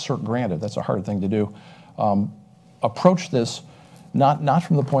that got cert granted, that's a hard thing to do, approach this not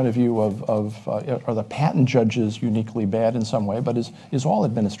from the point of view of are the patent judges uniquely bad in some way, but is all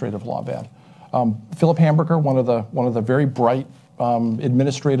administrative law bad? Philip Hamburger, one of the very bright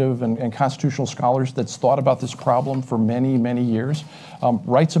administrative and constitutional scholars that's thought about this problem for many, many years,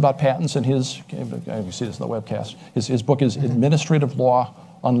 writes about patents in his, you see this in the webcast, his book is Administrative Law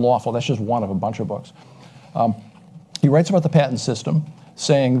Unlawful. That's just one of a bunch of books. He writes about the patent system,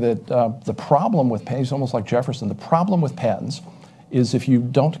 saying that the problem with patents, he's almost like Jefferson, the problem with patents is if you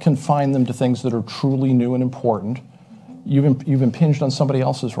don't confine them to things that are truly new and important, you've impinged on somebody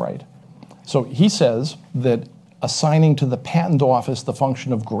else's right. So he says that assigning to the Patent Office the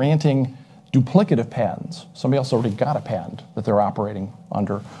function of granting duplicative patents, somebody else already got a patent that they're operating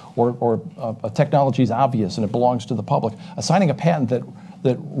under, or a technology is obvious and it belongs to the public, assigning a patent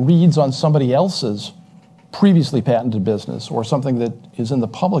that reads on somebody else's previously patented business or something that is in the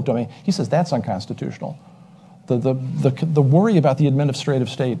public domain, he says that's unconstitutional. The worry about the administrative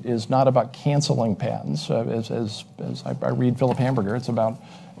state is not about canceling patents. As I read Philip Hamburger,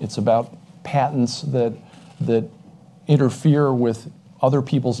 it's about patents that interfere with other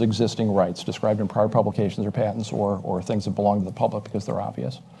people's existing rights described in prior publications or patents or things that belong to the public because they're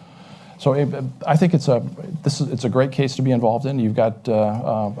obvious. So I think it's a great case to be involved in. You've got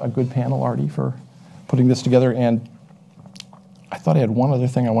a good panel, Artie, for putting this together. And I thought I had one other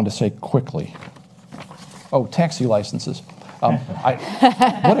thing I wanted to say quickly. Oh, taxi licenses.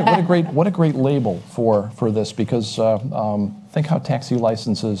 What a great label for this, because think how taxi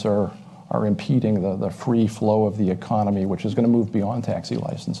licenses are are impeding the free flow of the economy, which is going to move beyond taxi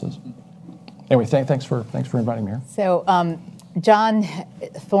licenses. Anyway, thanks for inviting me here. So, John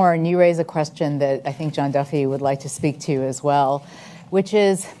Thorne, you raise a question that I think John Duffy would like to speak to as well, which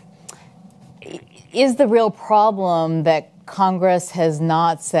is the real problem that Congress has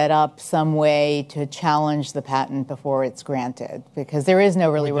not set up some way to challenge the patent before it's granted? Because there is no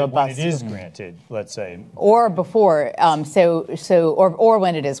really robust... When it is granted, let's say. Or before, or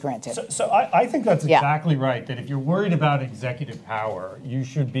when it is granted. So I think that's exactly right, that if you're worried about executive power, you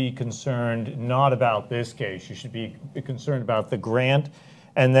should be concerned not about this case. You should be concerned about the grant.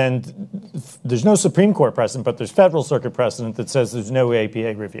 And then there's no Supreme Court precedent, but there's Federal Circuit precedent that says there's no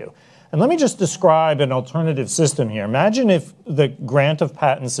APA review. And let me just describe an alternative system here. Imagine if the grant of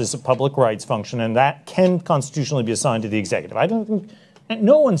patents is a public rights function, and that can constitutionally be assigned to the executive. I don't think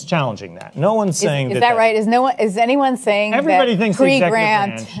no one's challenging that. No one's saying is that right? Is anyone saying everybody that thinks the executive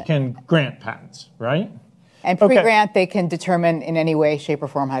branch can grant patents, right? And pre-grant, they can determine in any way, shape, or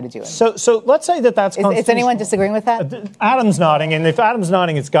form how to do it. So let's say that that's constitutional. Is anyone disagreeing with that? Adam's nodding, and if Adam's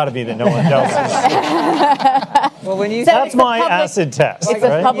nodding, it's got to be that no one else is. Well, when you that's my acid test. It's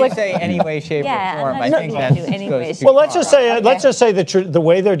a public. When you say any way, shape, or form, I think that's well. Let's just say that the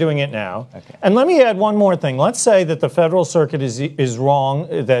way they're doing it now. Okay. And let me add one more thing. Let's say that the Federal Circuit is wrong,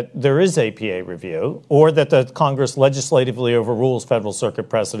 that there is APA review, or that the Congress legislatively overrules Federal Circuit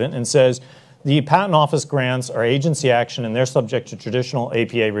precedent and says, the Patent Office grants are agency action and they're subject to traditional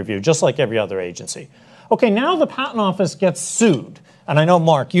APA review, just like every other agency. Okay, now the Patent Office gets sued. And I know,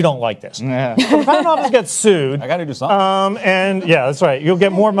 Mark, you don't like this. Yeah. So the Patent Office gets sued. I got to do something. And yeah, that's right. You'll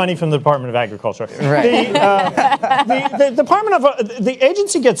get more money from the Department of Agriculture. Right. The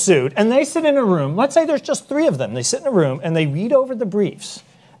agency gets sued, and they sit in a room. Let's say there's just 3 of them. They sit in a room, and they read over the briefs.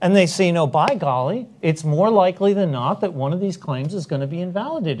 And they say, no, by golly, it's more likely than not that one of these claims is going to be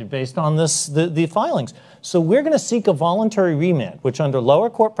invalidated based on the filings. So we're going to seek a voluntary remand, which under lower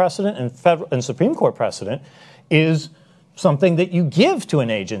court precedent and Supreme Court precedent is something that you give to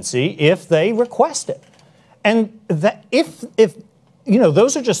an agency if they request it. And that if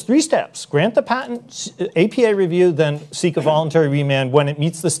those are just 3 steps. Grant the patent, APA review, then seek a voluntary remand when it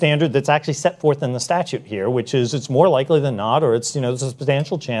meets the standard that's actually set forth in the statute here, which is it's more likely than not, or it's there's a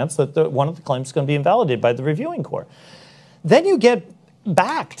substantial chance that one of the claims is going to be invalidated by the reviewing court. Then you get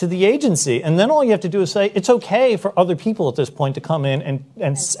back to the agency, and then all you have to do is say it's okay for other people at this point to come in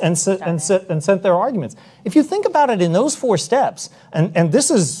and set their arguments. If you think about it in those 4 steps, and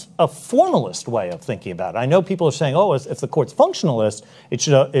this is a formalist way of thinking about it. I know people are saying, oh, if the court's functionalist, it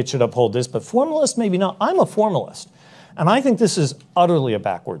should uphold this, but formalist maybe not. I'm a formalist. And I think this is utterly a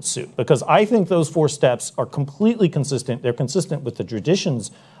backwards suit, because I think those 4 steps are completely consistent. They're consistent with the traditions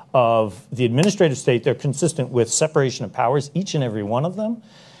of the administrative state. They're consistent with separation of powers, each and every one of them.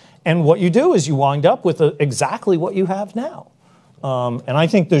 And what you do is you wind up with exactly what you have now. And I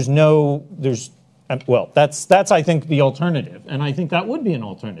think that's I think the alternative. And I think that would be an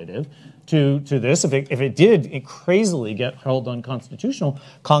alternative to this. If it did crazily get held unconstitutional,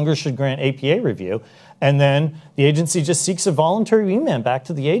 Congress should grant APA review. And then the agency just seeks a voluntary remand back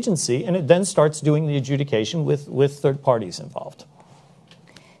to the agency, and it then starts doing the adjudication with third parties involved.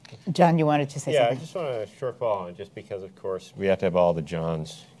 John, you wanted to say something? Yeah, I just want to shortfall on, just because, of course, we have to have all the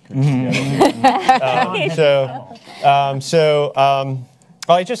Johns. I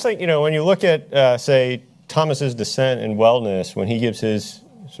just think, when you look at, say, Thomas's dissent in Wellness, when he gives his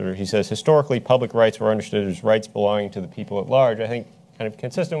he says, historically, public rights were understood as rights belonging to the people at large. I think, kind of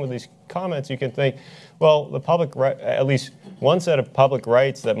consistent with these comments, you can think, well, the public right, at least one set of public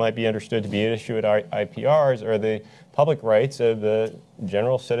rights that might be understood to be issued at IPRs are the public rights of the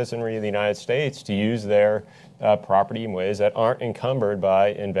general citizenry of the United States to use their property in ways that aren't encumbered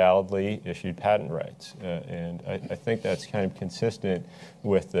by invalidly issued patent rights. And I think that's kind of consistent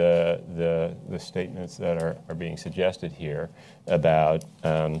with the statements that are being suggested here about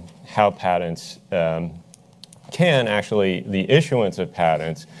how patents can actually, the issuance of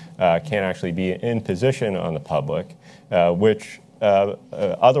patents can actually be an imposition on the public, which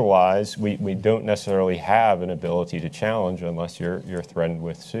otherwise we don't necessarily have an ability to challenge unless you're threatened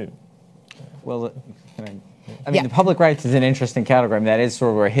with suit. Well, the public rights is an interesting category. I mean, that is sort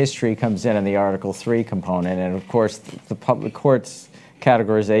of where history comes in the Article 3 component. And of course, the public court's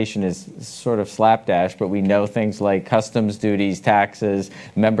categorization is sort of slapdash, but we know things like customs duties, taxes,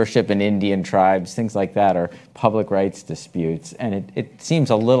 membership in Indian tribes, things like that are public rights disputes. And it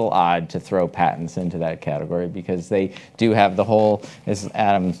seems a little odd to throw patents into that category because they do have the whole, as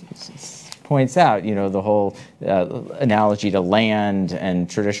Adam points out, the whole analogy to land and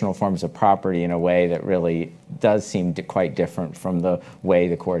traditional forms of property in a way that really does seem quite different from the way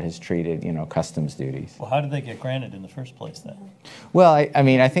the court has treated, customs duties. Well, how did they get granted in the first place then? Well,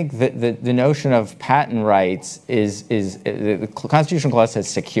 I think that the notion of patent rights is the Constitutional Clause says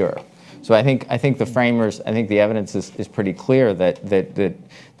secure. So I think the framers, I think the evidence is pretty clear that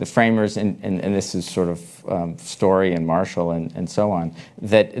the framers, and this is sort of Story and Marshall and so on,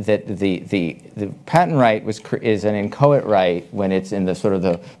 that the patent right is an inchoate right when it's in the sort of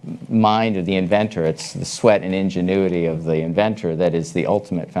the mind of the inventor. It's the sweat and ingenuity of the inventor that is the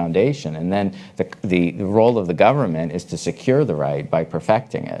ultimate foundation. And then the role of the government is to secure the right by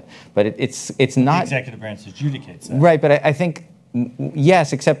perfecting it. But it's not... The executive branch adjudicates that. Right, but I think...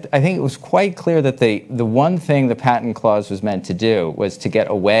 Yes, except I think it was quite clear that the one thing the patent clause was meant to do was to get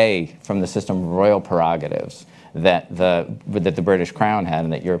away from the system of royal prerogatives that the British Crown had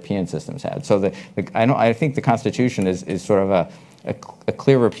and that European systems had. So I think the Constitution is sort of a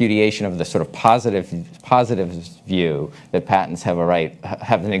clear repudiation of the sort of positive view that patents have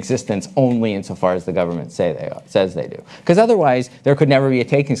an existence only insofar as the government says they do. Because otherwise, there could never be a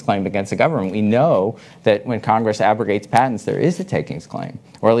takings claim against the government. We know that when Congress abrogates patents, there is a takings claim,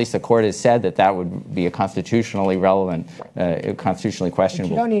 or at least the court has said that would be a constitutionally relevant, constitutionally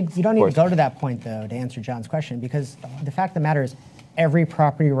questionable. But you don't need to go to that point, though, to answer John's question, because the fact of the matter is, every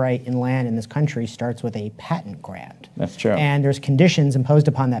property right in land in this country starts with a patent grant. That's true. And there's conditions imposed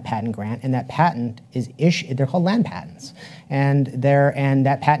upon that patent grant, and that patent is issued. They're called land patents, and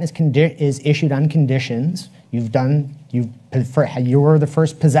that patent is issued on conditions. You were the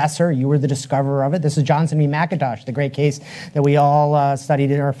first possessor. You were the discoverer of it. This is Johnson v. McIntosh, the great case that we all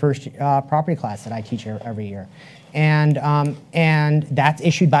studied in our first property class that I teach every year. And that's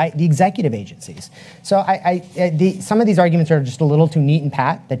issued by the executive agencies. So some of these arguments are just a little too neat and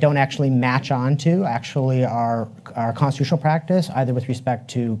pat that don't actually match on to our constitutional practice, either with respect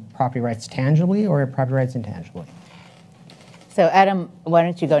to property rights tangibly or property rights intangibly. So Adam, why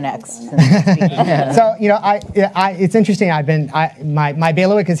don't you go next? So it's interesting. My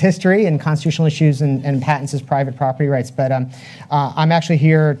bailiwick is history, and constitutional issues and patents is private property rights. But I'm actually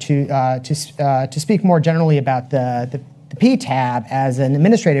here to speak more generally about the PTAB as an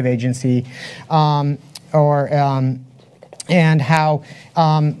administrative agency, and how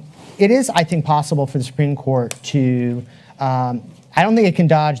it is, I think, possible for the Supreme Court to. I don't think it can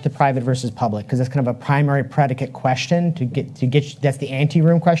dodge the private versus public, because that's kind of a primary predicate question to get. That's the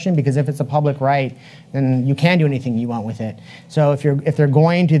ante-room question, because if it's a public right, then you can do anything you want with it. So if they're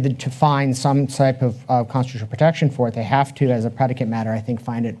going to find some type of constitutional protection for it, they have to, as a predicate matter, I think,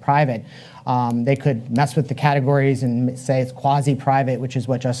 find it private. They could mess with the categories and say it's quasi-private, which is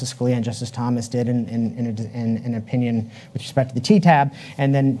what Justice Scalia and Justice Thomas did in an opinion with respect to the TTAB,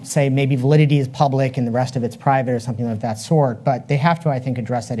 and then say maybe validity is public and the rest of it's private or something of that sort. But they have to, I think,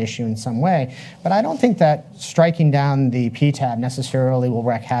 address that issue in some way. But I don't think that striking down the PTAB necessarily will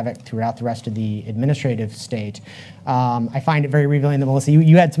wreak havoc throughout the rest of the administrative state. I find it very revealing that, Melissa,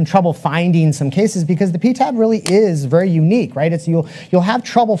 you had some trouble finding some cases, because the PTAB really is very unique, right? You'll have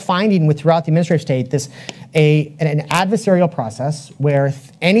trouble finding throughout the administrative state an adversarial process where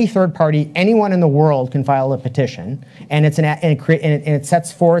any third party, anyone in the world, can file a petition, and it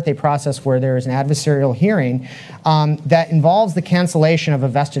sets forth a process where there is an adversarial hearing that involves the cancellation of a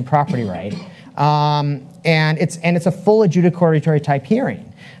vested property right, and it's a full adjudicatory type hearing.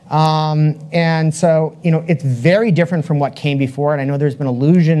 And so, it's very different from what came before. And I know there's been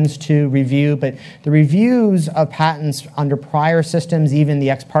allusions to review, but the reviews of patents under prior systems, even the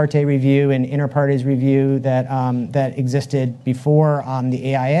ex parte review and inter partes review that existed before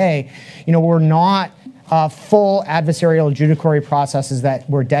the AIA, were not full adversarial adjudicatory processes that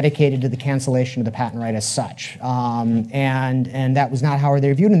were dedicated to the cancellation of the patent right as such. And that was not how they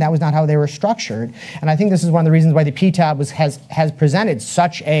were reviewed, and that was not how they were structured. And I think this is one of the reasons why the PTAB has presented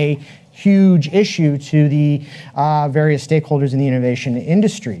such a huge issue to the various stakeholders in the innovation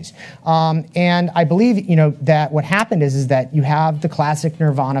industries. And I believe, that what happened is that you have the classic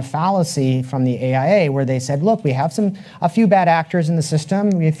nirvana fallacy from the AIA, where they said, look, we have a few bad actors in the system,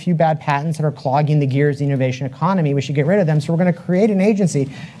 we have a few bad patents that are clogging the gears of the innovation economy, we should get rid of them, so we're going to create an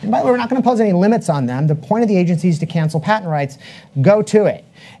agency. And by the way, we're not going to impose any limits on them. The point of the agency is to cancel patent rights. Go to it.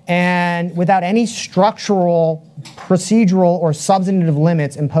 And without any structural, procedural, or substantive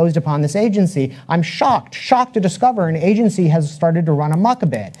limits imposed upon this agency, I'm shocked to discover an agency has started to run amok a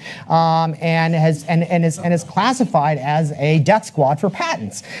bit, and is classified as a death squad for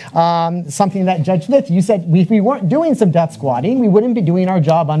patents. Something that Judge Smith, you said, if we weren't doing some death squadding, we wouldn't be doing our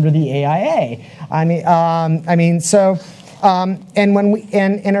job under the AIA. And when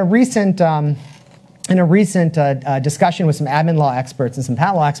in a recent in a recent discussion with some admin law experts and some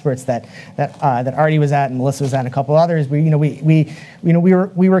patent law experts that Artie was at and Melissa was at and a couple others, we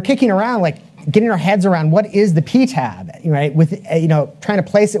were kicking around, like, getting our heads around what is the PTAB, right? With trying to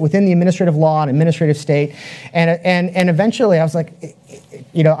place it within the administrative law and administrative state, and eventually I was like,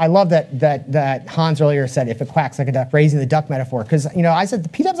 I love that Hans earlier said, if it quacks like a duck, raising the duck metaphor, because I said the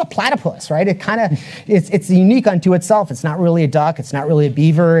PTAB's a platypus, right? It kind of it's unique unto itself. It's not really a duck. It's not really a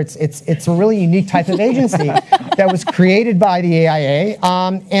beaver. It's a really unique type of agency that was created by the AIA,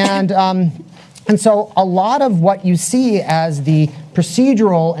 and so a lot of what you see as the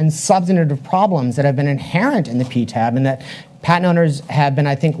procedural and substantive problems that have been inherent in the PTAB and that patent owners have been,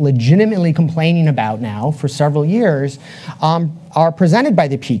 I think, legitimately complaining about now for several years are presented by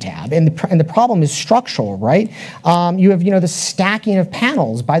the PTAB, and the problem is structural, right? You have, the stacking of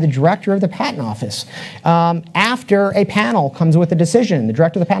panels by the director of the patent office. After a panel comes with a decision, the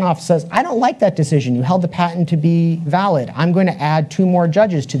director of the patent office says, I don't like that decision. You held the patent to be valid. I'm going to add 2 more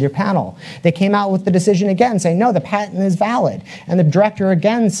judges to their panel. They came out with the decision again saying, no, the patent is valid. And the director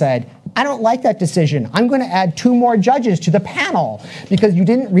again said, I don't like that decision. I'm going to add 2 more judges to the panel because you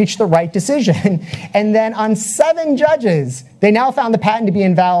didn't reach the right decision. And then on 7 judges, they now found the patent to be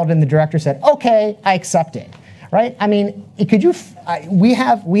invalid, and the director said, okay, I accept it. Right? I mean, could you? We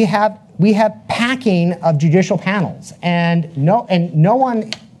have packing of judicial panels, and no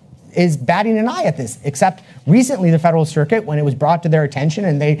one is batting an eye at this, except recently the Federal Circuit, when it was brought to their attention,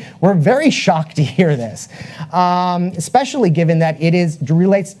 and they were very shocked to hear this, especially given that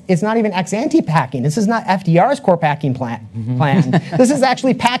it's not even ex ante packing. This is not FDR's core packing plan. This is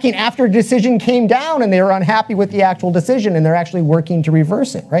actually packing after a decision came down and they were unhappy with the actual decision, and they're actually working to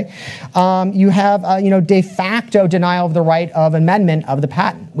reverse it, right? You have de facto denial of the right of amendment of the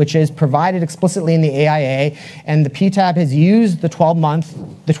patent, which is provided explicitly in the AIA, and the PTAB has used the 12-month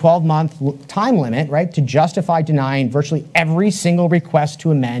time limit, right, to justify denying virtually every single request to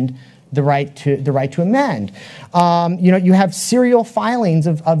amend the right to amend. You have serial filings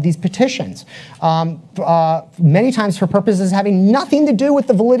of these petitions, many times for purposes having nothing to do with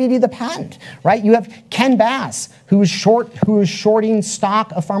the validity of the patent. Right? You have Ken Bass, who is shorting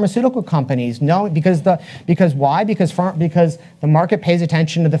stock of pharmaceutical companies. Because why? Because the market pays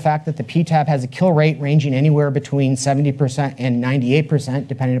attention to the fact that the PTAB has a kill rate ranging anywhere between 70% and 98%,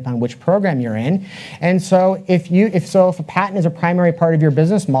 depending upon which program you're in. And so if a patent is a primary part of your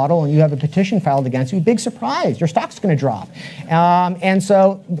business model and you have a petition filed against you, big surprise, your stock's going to drop. And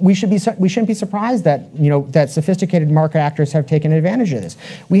so we shouldn't be surprised that that sophisticated market actors have taken advantage of this.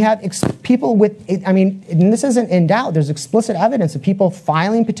 We have people with, and this isn't in doubt. There's explicit evidence of people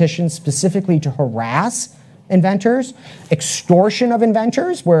filing petitions specifically to harass inventors, extortion of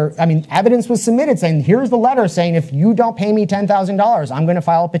inventors, where, evidence was submitted saying, here's the letter saying, if you don't pay me $10,000, I'm going to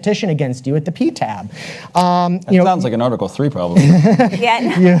file a petition against you at the PTAB. That sounds like an Article 3 problem.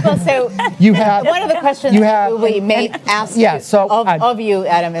 Yeah. Well, so you have one of the questions we may ask of you,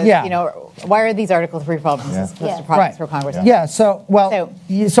 Adam, is, why are these Article 3 problems as opposed to problems for Congress? What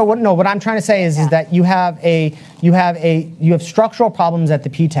I'm trying to say is that you have structural problems at the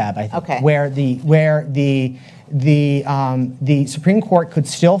PTAB, I think, where the Supreme Court could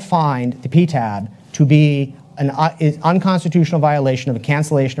still find the PTAB to be an unconstitutional violation of a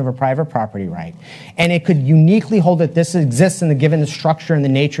cancellation of a private property right, and it could uniquely hold that this exists given the structure and the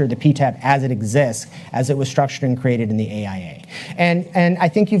nature of the PTAB as it exists, as it was structured and created in the AIA. And I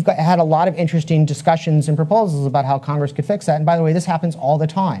think you've had a lot of interesting discussions and proposals about how Congress could fix that. And by the way, this happens all the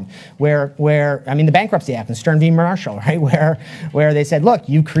time, where the Bankruptcy Act and Stern v. Marshall, right, where they said, look,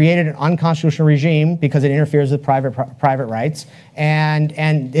 you created an unconstitutional regime because it interferes with private rights, and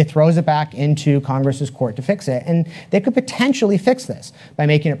it throws it back into Congress's court to fix it. And they could potentially fix this by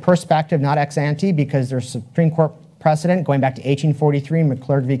making it prospective, not ex ante, because there's Supreme Court precedent going back to 1843 in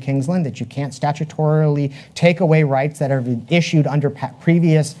McClurg v. Kingsland that you can't statutorily take away rights that are issued under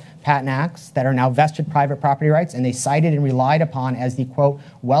previous patent acts that are now vested private property rights, and they cited and relied upon as the, quote,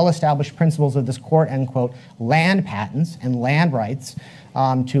 well-established principles of this court, end quote, land patents and land rights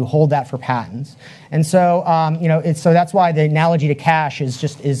to hold that for patents. And so, so that's why the analogy to cash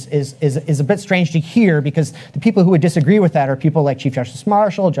is a bit strange to hear, because the people who would disagree with that are people like Chief Justice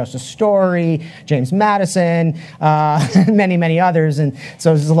Marshall, Justice Story, James Madison, many, many others. And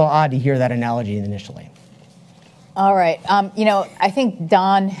so it's a little odd to hear that analogy initially. All right. I think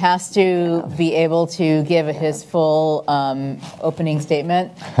Don has to be able to give his full opening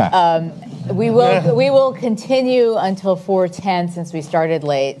statement. We will continue until 4:10 since we started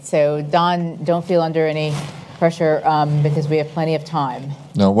late. So Don, don't feel under any pressure because we have plenty of time.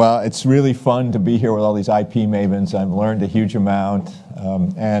 No, well, it's really fun to be here with all these IP mavens. I've learned a huge amount,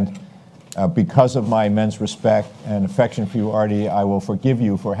 and Because of my immense respect and affection for you, Artie, I will forgive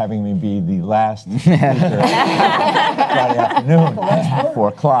you for having me be the last speaker Friday afternoon at 4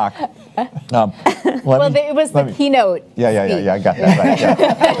 o'clock. It was the keynote. Yeah, I got that right.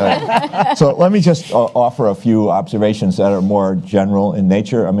 Yeah. So let me just offer a few observations that are more general in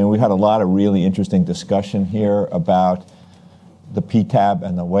nature. I mean, we had a lot of really interesting discussion here about the PTAB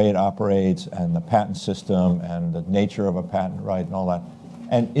and the way it operates and the patent system and the nature of a patent right and all that.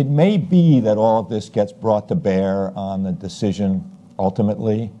 And it may be that all of this gets brought to bear on the decision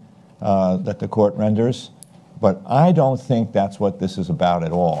ultimately that the court renders, but I don't think that's what this is about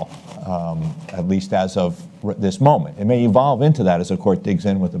at all, at least as of this moment. It may evolve into that as the court digs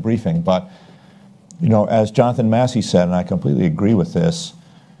in with the briefing, but as Jonathan Massey said, and I completely agree with this,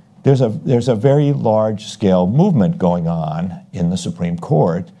 there's a very large-scale movement going on in the Supreme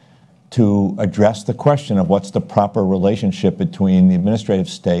Court to address the question of what's the proper relationship between the administrative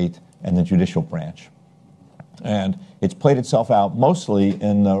state and the judicial branch. And it's played itself out mostly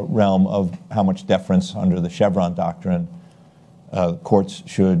in the realm of how much deference under the Chevron doctrine courts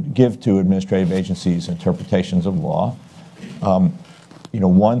should give to administrative agencies' interpretations of law.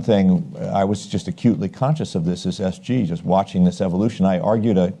 One thing, I was just acutely conscious of this as SG, just watching this evolution. I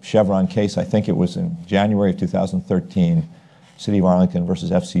argued a Chevron case, I think it was in January of 2013, City of Arlington versus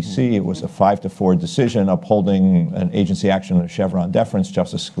FCC. It was a 5-4 decision upholding an agency action under Chevron deference.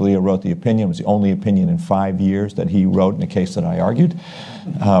 Justice Scalia wrote the opinion. It was the only opinion in 5 years that he wrote in a case that I argued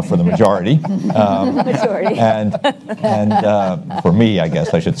for the majority. And for me, I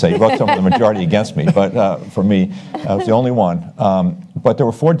guess I should say. He wrote some of the majority against me, but for me, I was the only one. But there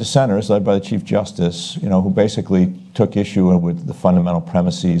were 4 dissenters led by the Chief Justice, who basically took issue with the fundamental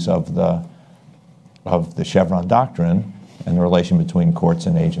premises of the Chevron doctrine and the relation between courts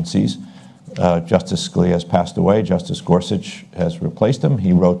and agencies. Justice Scalia has passed away. Justice Gorsuch has replaced him.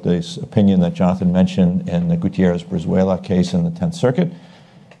 He wrote this opinion that Jonathan mentioned in the Gutierrez-Brizuela case in the 10th Circuit,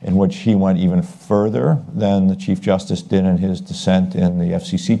 in which he went even further than the Chief Justice did in his dissent in the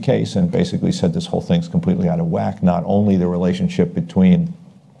FCC case, and basically said this whole thing's completely out of whack, not only the relationship between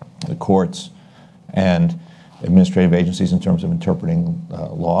the courts and administrative agencies in terms of interpreting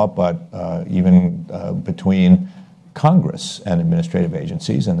law, but even between Congress and administrative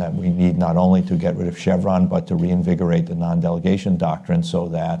agencies, and that we need not only to get rid of Chevron, but to reinvigorate the non-delegation doctrine so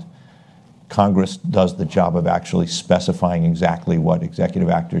that Congress does the job of actually specifying exactly what executive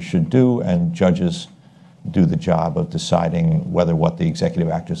actors should do, and judges do the job of deciding whether what the executive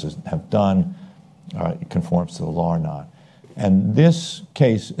actors have done conforms to the law or not. And this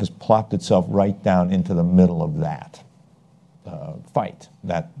case has plopped itself right down into the middle of that fight,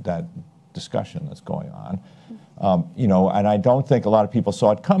 that discussion that's going on. And I don't think a lot of people saw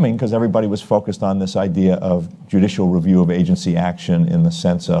it coming because everybody was focused on this idea of judicial review of agency action in the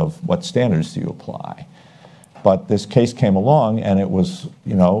sense of what standards do you apply. But this case came along and it was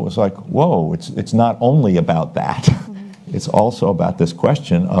like, whoa, it's not only about that. It's also about this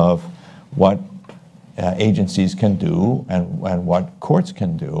question of what agencies can do and what courts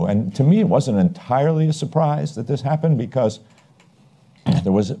can do. And to me, it wasn't entirely a surprise that this happened because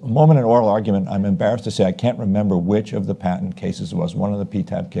there was a moment in oral argument, I'm embarrassed to say I can't remember which of the patent cases it was, one of the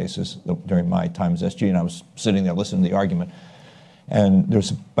PTAB cases during my time as SG, and I was sitting there listening to the argument. And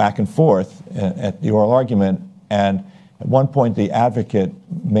there's back and forth at the oral argument, and at one point the advocate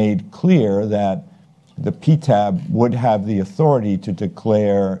made clear that the PTAB would have the authority to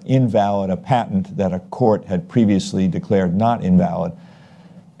declare invalid a patent that a court had previously declared not invalid.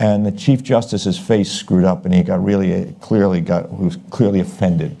 And the Chief Justice's face screwed up, and he was clearly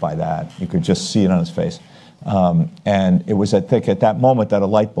offended by that. You could just see it on his face. And it was, I think, at that moment that a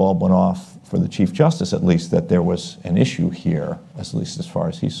light bulb went off for the Chief Justice, at least, that there was an issue here, at least as far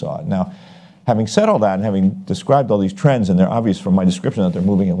as he saw it. Now, having said all that and having described all these trends, and they're obvious from my description that they're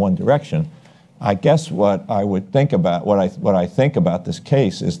moving in one direction, I guess what I think about this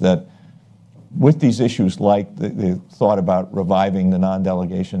case is that with these issues like the thought about reviving the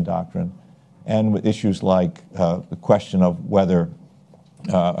non-delegation doctrine, and with issues like the question of whether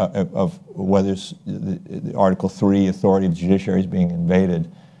the Article 3 authority of the judiciary is being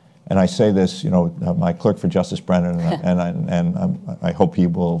invaded, and I say this, my clerk for Justice Brennan, and I hope he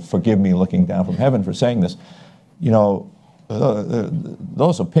will forgive me looking down from heaven for saying this,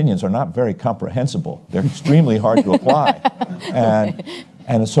 those opinions are not very comprehensible. They're extremely hard to apply.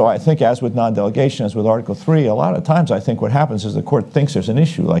 And so I think, as with non-delegation, as with Article 3, a lot of times I think what happens is the court thinks there's an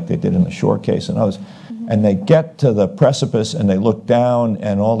issue, like they did in the Shore case and others, and they get to the precipice and they look down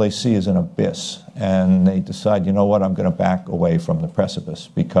and all they see is an abyss. And they decide, you know what, I'm going to back away from the precipice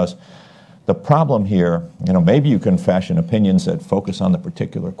because the problem here, maybe you can fashion opinions that focus on the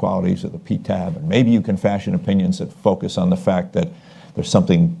particular qualities of the PTAB, and maybe you can fashion opinions that focus on the fact that there's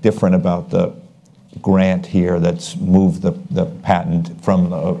something different about the grant here that's moved the patent from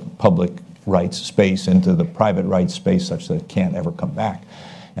the public rights space into the private rights space such that it can't ever come back.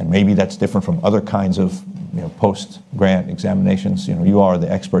 And maybe that's different from other kinds of post-grant examinations. You are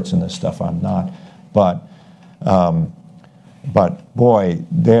the experts in this stuff, I'm not. But boy,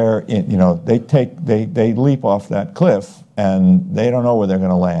 they leap off that cliff and they don't know where they're going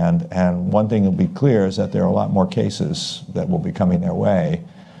to land. And one thing that'll be clear is that there are a lot more cases that will be coming their way.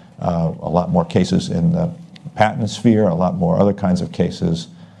 A lot more cases in the patent sphere, a lot more other kinds of cases.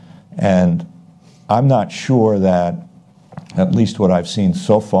 And I'm not sure that, at least what I've seen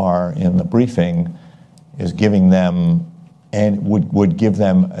so far in the briefing, is giving them, and would give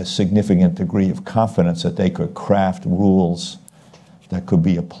them a significant degree of confidence that they could craft rules that could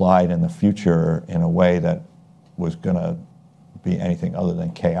be applied in the future in a way that was going to be anything other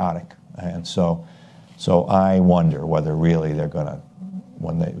than chaotic. And so I wonder whether really they're going to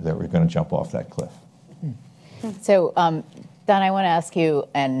jump off that cliff. So, Don, I want to ask you,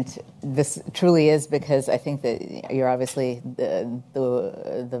 and this truly is because I think that you're obviously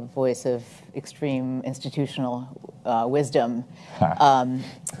the voice of extreme institutional wisdom.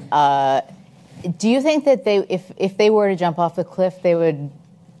 Do you think that if they were to jump off the cliff, they would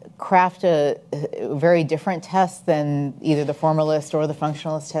craft a very different test than either the formalist or the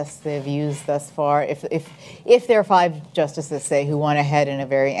functionalist tests they've used thus far? If there are 5 justices, say, who went ahead in a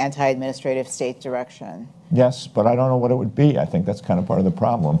very anti-administrative state direction? Yes, but I don't know what it would be. I think that's kind of part of the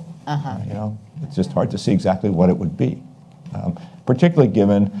problem. It's just hard to see exactly what it would be, particularly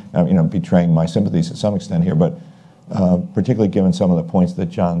given, betraying my sympathies to some extent here, but particularly given some of the points that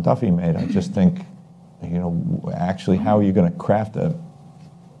John Duffy made. I just think, actually, how are you going to craft a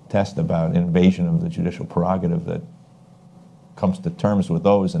test about invasion of the judicial prerogative that comes to terms with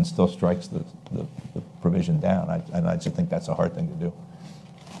those and still strikes the provision down? I just think that's a hard thing to do.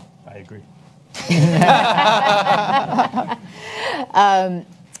 I agree.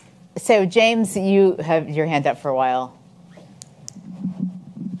 So, James, you have your hand up for a while.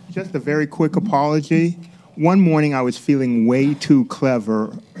 Just a very quick apology. One morning I was feeling way too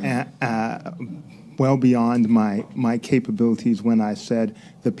clever, well beyond my capabilities when I said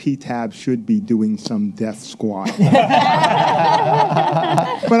the PTAB should be doing some death squat. But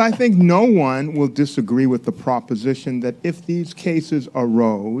I think no one will disagree with the proposition that if these cases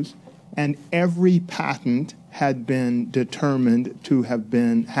arose and every patent had been determined to have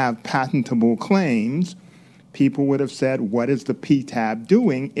patentable claims, people would have said, what is the PTAB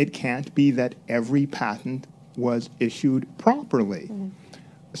doing? It can't be that every patent was issued properly. Mm-hmm.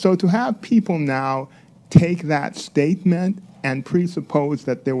 So to have people now take that statement and presuppose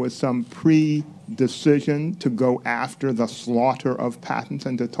that there was some pre-decision to go after the slaughter of patents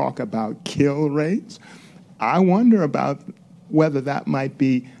and to talk about kill rates, I wonder about whether that might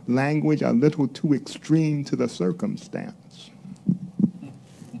be language a little too extreme to the circumstance.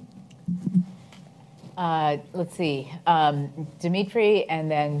 Let's see, Dimitri and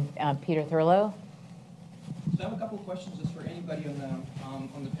then Peter Thurlow. So I have a couple of questions just for anybody on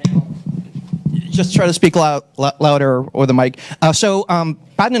the panel. Just try to speak louder or the mic.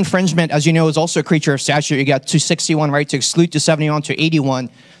 Patent infringement, as you know, is also a creature of statute. You got 261 right to exclude, 271 to 81.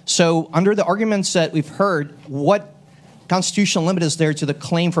 So under the arguments that we've heard, what constitutional limit is there to the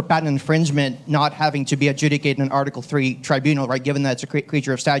claim for patent infringement not having to be adjudicated in an Article 3 tribunal, right, given that it's a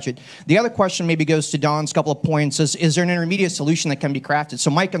creature of statute? The other question maybe goes to Don's couple of points. Is there an intermediate solution that can be crafted? So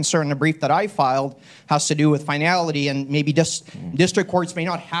my concern in the brief that I filed has to do with finality, and maybe district courts may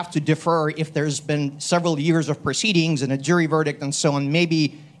not have to defer if there's been several years of proceedings and a jury verdict and so on.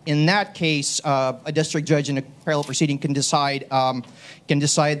 Maybe in that case, a district judge in a parallel proceeding can decide that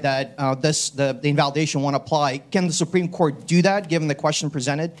the invalidation won't apply. Can the Supreme Court do that, given the question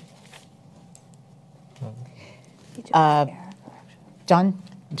presented? John,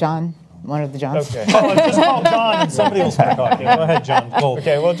 one of the Johns. Okay. Oh, just call John and somebody else start talking. Go ahead, John. Cool.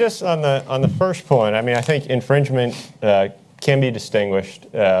 Okay. Well, just on the first point, I mean, I think infringement can be distinguished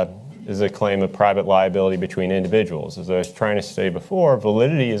is a claim of private liability between individuals. As I was trying to say before,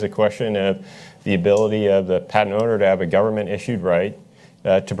 validity is a question of the ability of the patent owner to have a government-issued right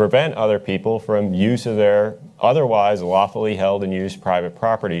to prevent other people from use of their otherwise lawfully held and used private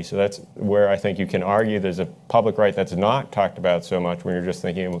property. So that's where I think you can argue there's a public right that's not talked about so much when you're just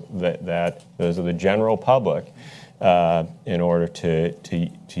thinking that those are the general public in order to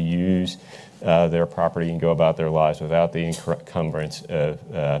use their property and go about their lives without the encumbrance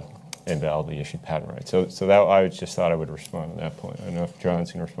of invalidly issued patent rights. So that I just thought I would respond on that point. I don't know if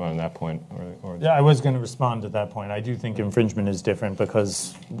John's going to respond on that point. Yeah, I was going to respond to that point. I do think infringement is different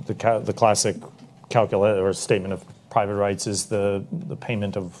because the classic calculate or statement of private rights is the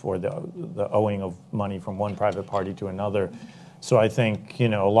payment of or the owing of money from one private party to another. So I think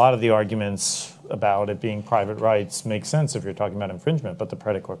a lot of the arguments about it being private rights make sense if you're talking about infringement, but the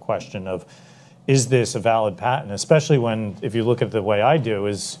predicate question of is this a valid patent, especially when, if you look at it the way I do,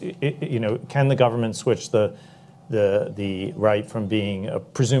 is can the government switch the right from being a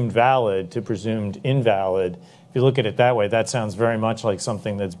presumed valid to presumed invalid? If you look at it that way, that sounds very much like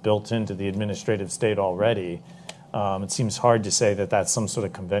something that's built into the administrative state already. It seems hard to say that that's some sort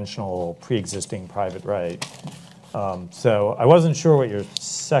of conventional pre-existing private right. So I wasn't sure what your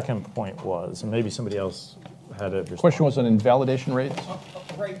second point was, and maybe somebody else had a response. The question was on invalidation rates?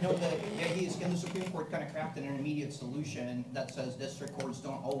 Right, no, the idea is, can the Supreme Court kind of craft an intermediate solution that says district courts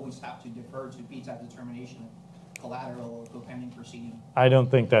don't always have to defer to PTAB determination of collateral or co-pending proceeding? I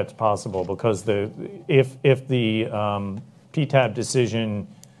don't think that's possible because if the PTAB decision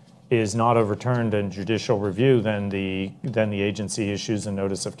is not overturned in judicial review, then the agency issues a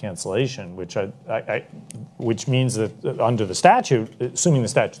notice of cancellation, which means that under the statute, assuming the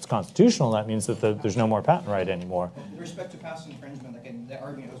statute's constitutional, that means that there's no more patent right anymore. With respect to past infringement, again, the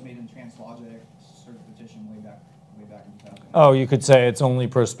argument was made in Translogic sort of petition way back in 2000. Oh, you could say it's only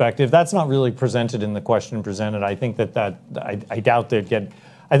prospective. That's not really presented in the question presented. I think I doubt they'd get.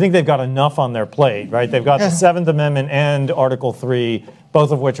 I think they've got enough on their plate, right? They've got the Seventh Amendment and Article 3,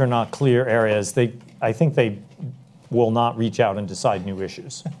 both of which are not clear areas. I think they will not reach out and decide new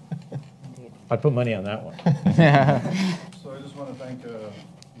issues. I'd put money on that one. So I just want to thank,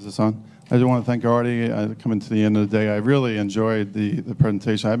 is this on? I just want to thank Artie. Coming to the end of the day, I really enjoyed the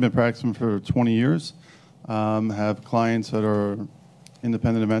presentation. I've been practicing for 20 years. Have clients that are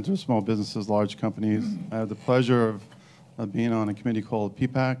independent inventors, small businesses, large companies. I have the pleasure of being on a committee called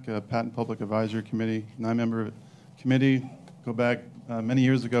PPAC, Patent Public Advisory Committee, 9-member committee. Go back many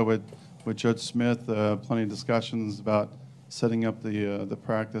years ago with Judge Smith, plenty of discussions about setting up the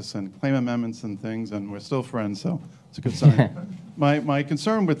practice and claim amendments and things, and we're still friends, so it's a good sign. My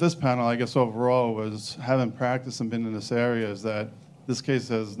concern with this panel, I guess overall, was having practiced and been in this area is that this case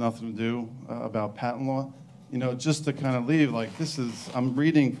has nothing to do about patent law. Just to kind of leave, like I'm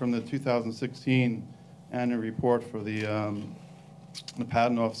reading from the 2016 annual report for the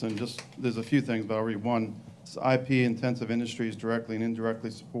Patent Office, and there's a few things, but I'll read one. It's IP-intensive industries directly and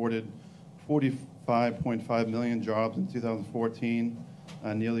indirectly supported 45.5 million jobs in 2014,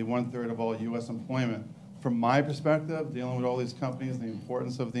 nearly 1/3 of all U.S. employment. From my perspective, dealing with all these companies, the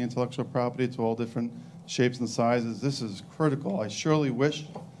importance of the intellectual property to all different shapes and sizes, this is critical. I surely wish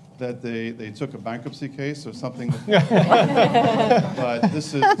that they took a bankruptcy case or something. But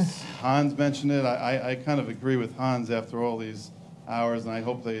this is, Hans mentioned it. I kind of agree with Hans after all these hours, and I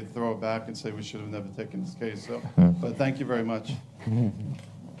hope they throw it back and say we should have never taken this case. So, but thank you very much.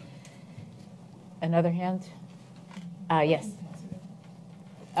 Another hand? Yes.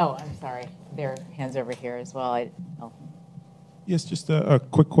 Oh, I'm sorry. There are hands over here as well. Yes, just a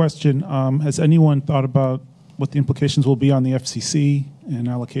quick question. Has anyone thought about what the implications will be on the FCC and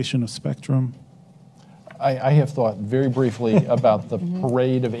allocation of spectrum? I have thought very briefly about the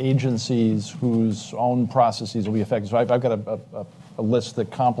parade of agencies whose own processes will be affected. So I've got a list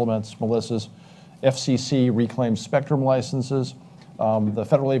that complements Melissa's. FCC reclaims spectrum licenses. The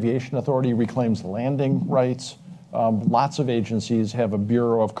Federal Aviation Authority reclaims landing rights. Lots of agencies have a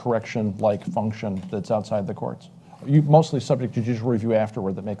Bureau of Correction-like function that's outside the courts. Mostly subject to judicial review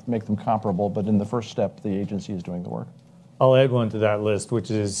afterward that make them comparable, but in the first step, the agency is doing the work. I'll add one to that list, which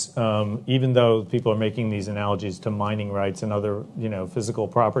is even though people are making these analogies to mining rights and other physical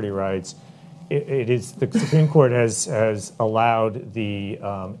property rights, it is the Supreme Court has allowed the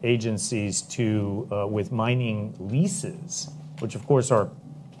agencies to with mining leases, which of course are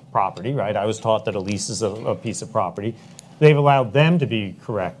property, right? I was taught that a lease is a piece of property. They've allowed them to be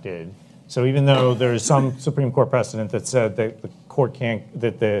corrected. So even though there's some Supreme Court precedent that said that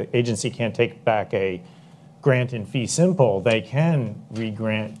the agency can't take back a grant in fee simple, they can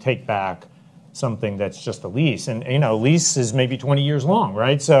take back something that's just a lease. And a lease is maybe 20 years long,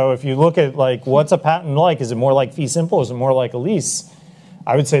 right? So if you look at what's a patent like, is it more like fee simple? Is it more like a lease?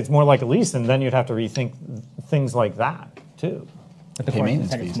 I would say it's more like a lease, and then you'd have to rethink things like that too. But the court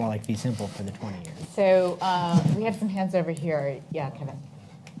said it's more like fee simple for the 20 years. So we have some hands over here. Yeah, Kevin.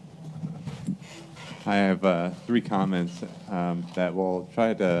 I have 3 comments that will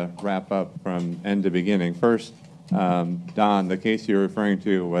try to wrap up from end to beginning. First, Don, the case you're referring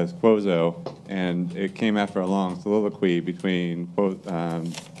to was Quozo, and it came after a long soliloquy between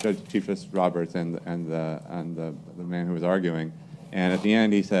Chief Justice Roberts and the man who was arguing. And at the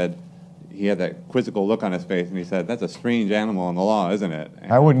end, he said, he had that quizzical look on his face, and he said, "That's a strange animal in the law, isn't it?"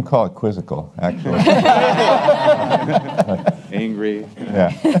 And I wouldn't call it quizzical, actually. Angry.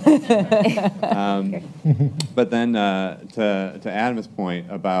 Yeah. But then to Adam's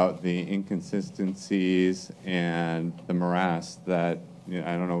point about the inconsistencies and the morass that,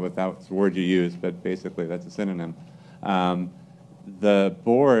 I don't know if that's the word you use, but basically that's a synonym. The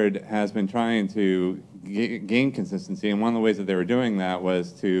board has been trying to gain consistency, and one of the ways that they were doing that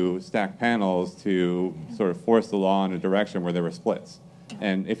was to stack panels to sort of force the law in a direction where there were splits.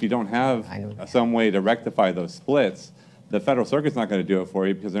 And if you don't have some way to rectify those splits, the Federal Circuit's not going to do it for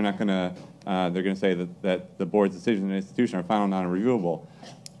you, because they're not going to, they're going to say that the board's decisions in the institution are final non-reviewable.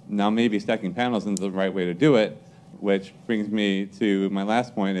 Now maybe stacking panels isn't the right way to do it, which brings me to my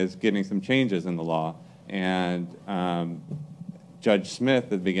last point, is getting some changes in the law. And Judge Smith at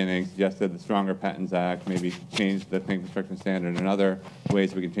the beginning suggested the Stronger Patents Act, maybe change the claim construction standard, and other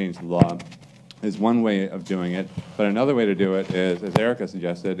ways we can change the law is one way of doing it. But another way to do it is, as Erica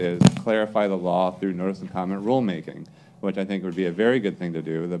suggested, is clarify the law through notice and comment rulemaking, which I think would be a very good thing to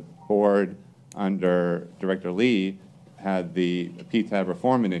do. The board under Director Lee had the PTAB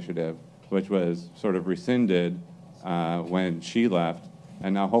reform initiative, which was sort of rescinded when she left.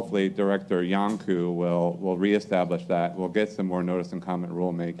 And now hopefully Director Yanku will reestablish that. We'll get some more notice and comment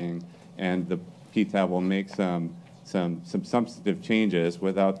rulemaking, and the PTAB will make some substantive changes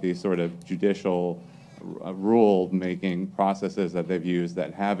without these sort of judicial rule-making processes that they've used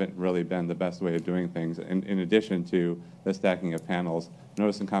that haven't really been the best way of doing things. In addition to the stacking of panels,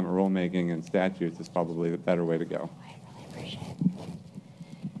 notice and comment rulemaking and statutes is probably the better way to go. I really appreciate it.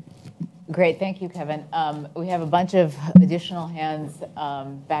 Great, thank you, Kevin. We have a bunch of additional hands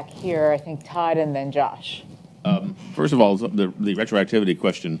back here. I think Todd and then Josh. First of all, the retroactivity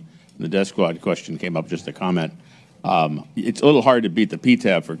question, the death squad question came up, just a comment. It's a little hard to beat the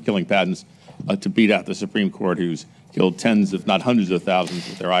PTAB for killing patents, to beat out the Supreme Court, who's killed tens, if not hundreds of thousands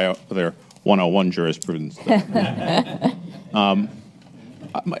with their 101 jurisprudence. My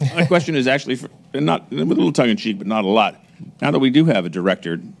question is actually, not with a little tongue-in-cheek, but not a lot. Now that we do have a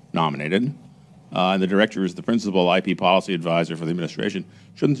director nominated, and the director is the principal IP policy advisor for the administration,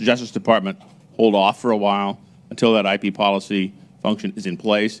 shouldn't the Justice Department hold off for a while until that IP policy function is in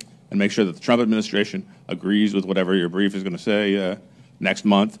place and make sure that the Trump administration agrees with whatever your brief is going to say next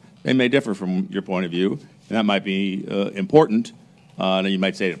month? They may differ from your point of view, and that might be important. And you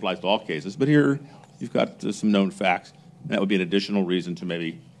might say it applies to all cases, but here you've got some known facts. And that would be an additional reason to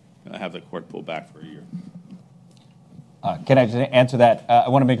maybe have the court pull back for a year. Can I just answer that? I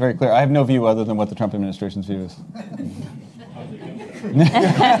want to make very clear, I have no view other than what the Trump administration's view is.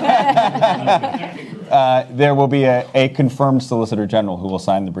 There will be a confirmed Solicitor General who will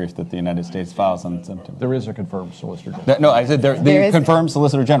sign the brief that the United States files on September. There is a confirmed Solicitor General. No, I said the confirmed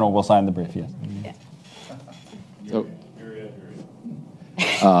Solicitor General will sign the brief, yes. So,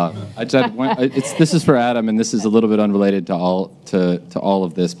 I just had one, this is for Adam, and this is a little bit unrelated to all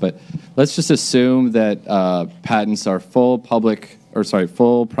of this, but let's just assume that patents are full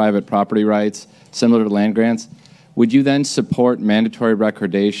private property rights, similar to land grants. Would you then support mandatory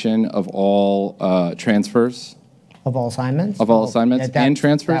recordation of all transfers? Of all assignments? Of all assignments and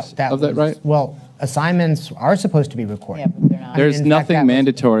transfers of that right? Well, assignments are supposed to be recorded. Yeah, but they're not. There's nothing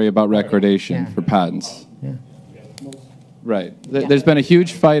mandatory about recordation for patents. Yeah. Right. There's been a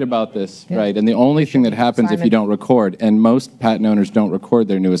huge fight about this, right? And the only thing that happens if you don't record, and most patent owners don't record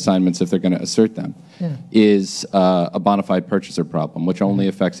their new assignments if they're going to assert them, is a bona fide purchaser problem, which only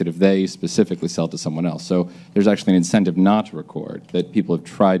affects it if they specifically sell to someone else. So there's actually an incentive not to record that people have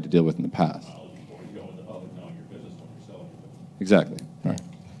tried to deal with in the past. Exactly. Right.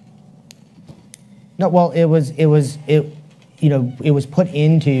 No, well, it was put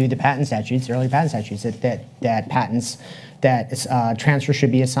into the patent statutes, the early patent statutes, that patents, that transfer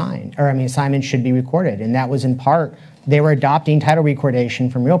should be assigned, or assignments should be recorded, and that was in part, they were adopting title recordation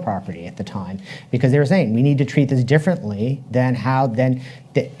from real property at the time, because they were saying we need to treat this differently than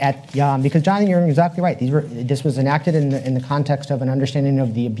because John, you're exactly right. This was enacted in the context of an understanding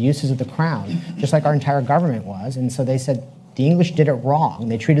of the abuses of the crown, just like our entire government was, and so they said, the English did it wrong.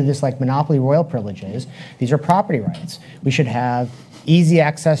 They treated this like monopoly royal privileges. These are property rights. We should have easy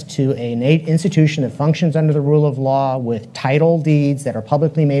access to an institution that functions under the rule of law with title deeds that are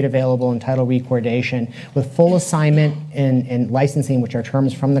publicly made available and title recordation, with full assignment and licensing, which are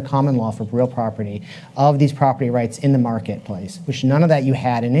terms from the common law for real property, of these property rights in the marketplace, which none of that you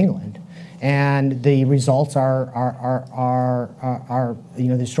had in England. And the results are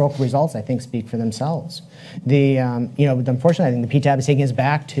the historical results, I think, speak for themselves. Unfortunately, I think the PTAB is taking us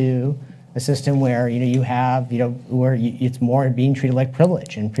back to a system where you have where it's more being treated like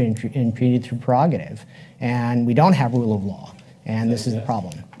privilege and treated through prerogative, and we don't have rule of law, and this is the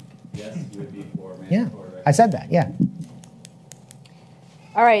problem. Yes, you would be for mandatory. Yeah, I said that. Yeah.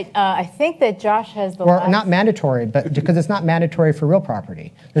 All right, I think that Josh has the Or last. not mandatory, but because it's not mandatory for real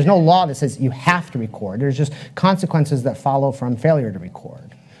property. There's no law that says you have to record. There's just consequences that follow from failure to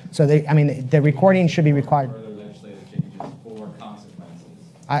record. So the recording should be required. Further legislative changes for consequences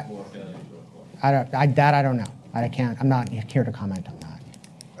I- for failure to record. I don't know. I can't. I'm not here to comment on that.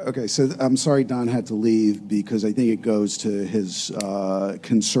 Okay, so I'm sorry Don had to leave because I think it goes to his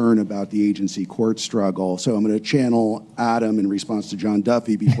concern about the agency court struggle. So I'm going to channel Adam in response to John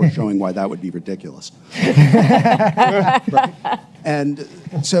Duffy before showing why that would be ridiculous. Right. And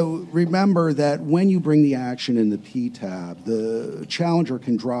so remember that when you bring the action in the PTAB, the challenger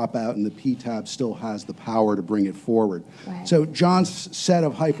can drop out and the PTAB still has the power to bring it forward. Right. So John's set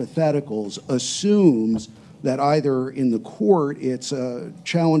of hypotheticals assumes that either in the court it's a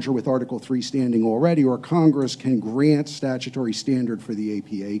challenger with Article 3 standing already, or Congress can grant statutory standard for the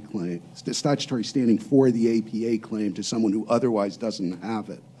APA claim, statutory standing for the APA claim to someone who otherwise doesn't have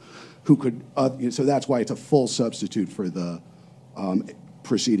it, who could. So that's why it's a full substitute for the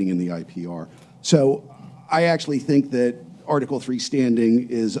proceeding in the IPR. So I actually think that Article 3 standing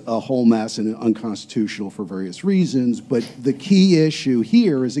is a whole mess and unconstitutional for various reasons. But the key issue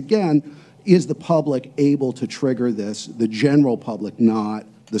here is, again, is the public able to trigger this, the general public, not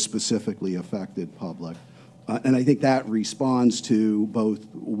the specifically affected public? And I think that responds to both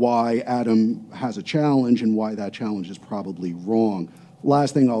why Adam has a challenge and why that challenge is probably wrong.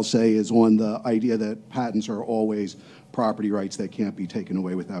 Last thing I'll say is on the idea that patents are always property rights that can't be taken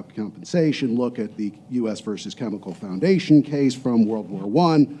away without compensation. Look at the U.S. versus Chemical Foundation case from World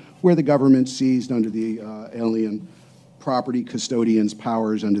War I, where the government seized under the Alien Property Custodians'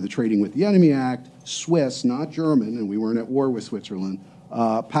 powers under the Trading with the Enemy Act, Swiss, not German, and we weren't at war with Switzerland,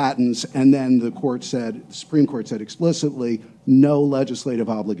 patents, and then the Supreme Court said explicitly, no legislative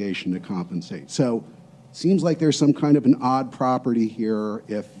obligation to compensate. So seems like there's some kind of an odd property here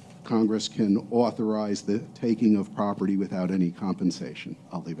if Congress can authorize the taking of property without any compensation.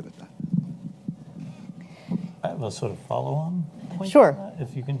 I'll leave it at that. I have a sort of follow-on point. Sure. To that,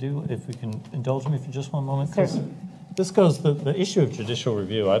 if you can indulge me for just one moment. Certainly. This goes, the issue of judicial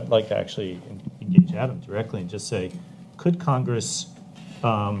review, I'd like to actually engage Adam directly and just say, could Congress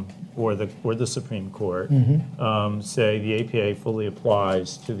or the Supreme Court say the APA fully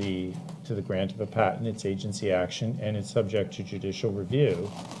applies to the grant of a patent, its agency action, and it's subject to judicial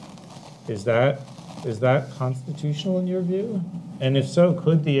review? Is that constitutional in your view? And if so,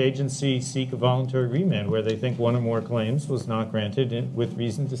 could the agency seek a voluntary remand where they think one or more claims was not granted with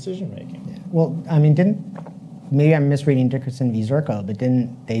reasoned decision making? Well, I mean, maybe I'm misreading Dickerson v. Zerko, but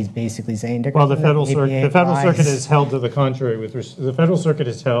didn't they basically say in Dickerson? Well, the Federal APA Circuit has held to the contrary. The Federal Circuit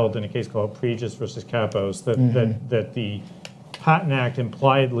has held in a case called Pregis versus Capos that the Patent Act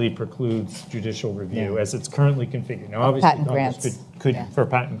impliedly precludes judicial review as it's currently configured. Now, obviously, patent Congress grants. could for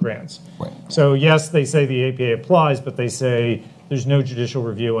patent grants. Right. So yes, they say the APA applies, but they say there's no judicial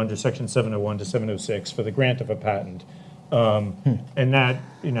review under Section 701 to 706 for the grant of a patent, and that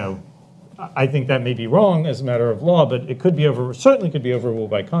I think that may be wrong as a matter of law, but it could be certainly could be overruled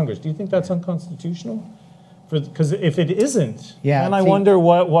by Congress. Do you think that's unconstitutional? Because if it isn't, then I wonder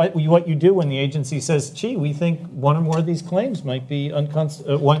what you do when the agency says, "Gee, we think one or more of these claims might be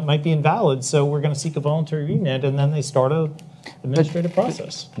invalid, so we're going to seek a voluntary remand," and then they start a administrative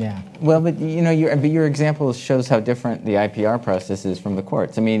process. Yeah. Well, but your example shows how different the IPR process is from the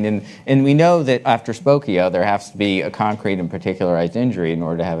courts. I mean, and we know that after Spokio, there has to be a concrete and particularized injury in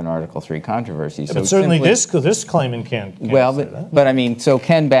order to have an Article 3 controversy. Yeah, but certainly this claimant can't well, say that. but I mean, so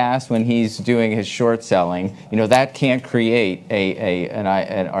Ken Bass, when he's doing his short selling, that can't create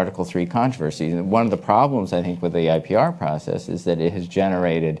an Article 3 controversy. One of the problems, I think, with the IPR process is that it has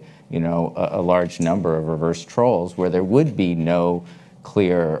generated a large number of reverse trolls where there would be no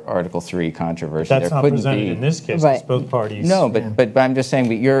clear Article 3 controversy. That's there not presented in this case, because both parties. No, but I'm just saying,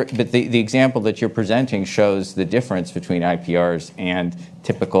 the example that you're presenting shows the difference between IPRs and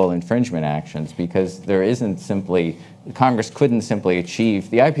typical infringement actions, because there isn't simply, Congress couldn't simply achieve,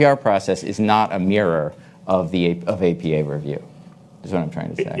 the IPR process is not a mirror of APA review. is what I'm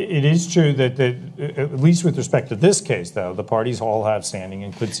trying to say. It is true that, at least with respect to this case, though, the parties all have standing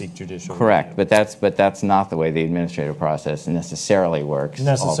and could seek judicial Correct, but that's not the way the administrative process necessarily works.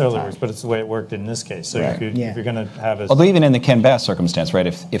 necessarily works, but it's the way it worked in this case. So Right. if you're going to have a... Although even in the Ken Bass circumstance, right,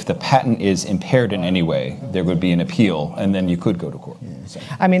 if the patent is impaired in any way, there would be an appeal, and then you could go to court. So.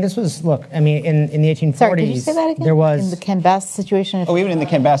 I mean, this was, look, I mean, in the 1840s, Sorry, could you say that again? there was... In the Ken Bass situation? Oh, even in the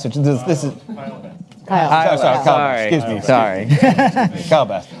Ken Bass, this is... Kyle. Sorry, excuse me. Sorry. Kyle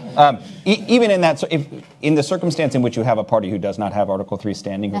Bass. Even in that, in the circumstance in which you have a party who does not have Article 3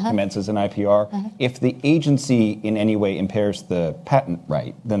 standing or commences an IPR, if the agency in any way impairs the patent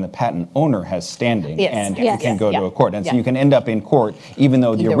right, then the patent owner has standing and you can go to a court. And so you can end up in court even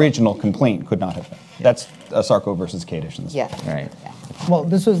though the original complaint could not have been. That's a Sarko versus Kadish in this case. Right. Well,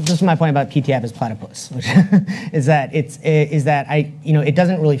 this is my point about PTAB as platypus, which is that it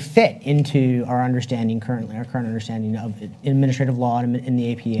doesn't really fit into our understanding currently, our current understanding of administrative law and in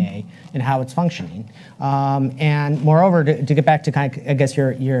the APA and how it's functioning. And moreover, to get back to kind of, I guess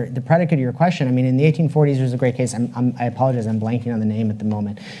the predicate of your question, I mean, in the 1840s there's a great case. I apologize, I'm blanking on the name at the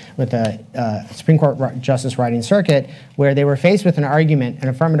moment, with a Supreme Court justice writing circuit where they were faced with an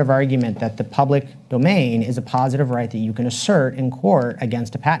affirmative argument that the public domain is a positive right that you can assert in court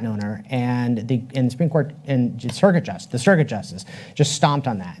against a patent owner, and the Supreme Court and the circuit justice just stomped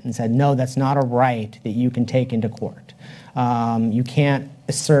on that and said, no, that's not a right that you can take into court. You can't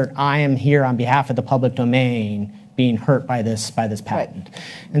assert, I am here on behalf of the public domain being hurt by this patent. Right.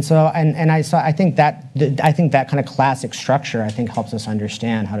 And so I think that kind of classic structure helps us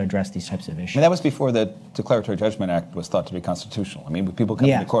understand how to address these types of issues. I mean, that was before the Declaratory Judgment Act was thought to be constitutional. I mean, people come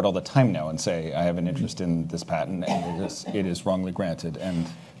to court all the time now and say, I have an interest in this patent and it is wrongly granted, and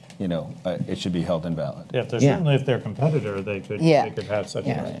it should be held invalid. Yeah, certainly if they're a competitor, they could have such a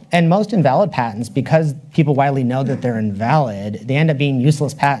right. And most invalid patents, because people widely know that they're invalid, they end up being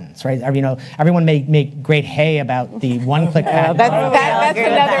useless patents, right? Everyone may make great hay about the one-click patent. That's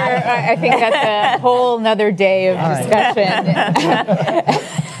another, I think that's a whole nother day of discussion.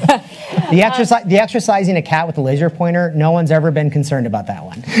 The exercising a cat with a laser pointer, no one's ever been concerned about that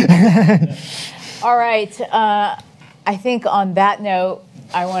one. All right. I think on that note,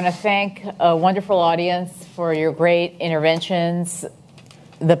 I want to thank a wonderful audience for your great interventions,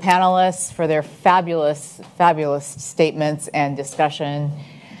 the panelists for their fabulous, fabulous statements and discussion.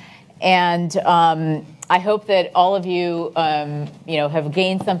 And I hope that all of you, have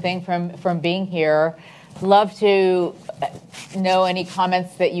gained something from being here. Love to know any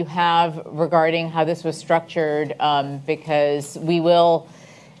comments that you have regarding how this was structured, because we will,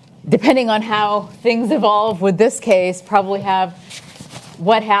 depending on how things evolve with this case, probably have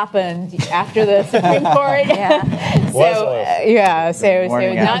what happened after the Supreme Court. So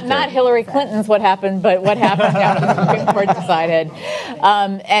not Hillary Clinton's what happened, but what happened after the Supreme Court decided.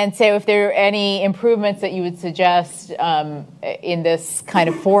 And so if there are any improvements that you would suggest in this kind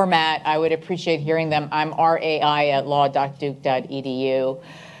of format, I would appreciate hearing them. I'm rai@law.duke.edu.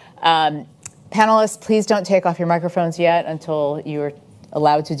 Panelists, please don't take off your microphones yet until you're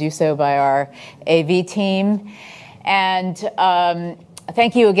allowed to do so by our AV team. And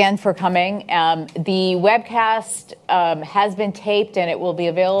thank you again for coming. The webcast has been taped and it will be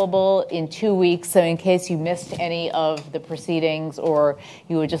available in 2 weeks. So in case you missed any of the proceedings or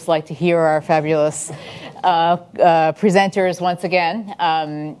you would just like to hear our fabulous presenters once again,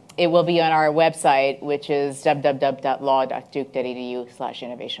 it will be on our website, which is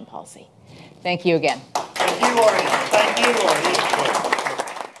www.law.duke.edu/innovation policy. Thank you again. Thank you, Lori. Thank you, Lori.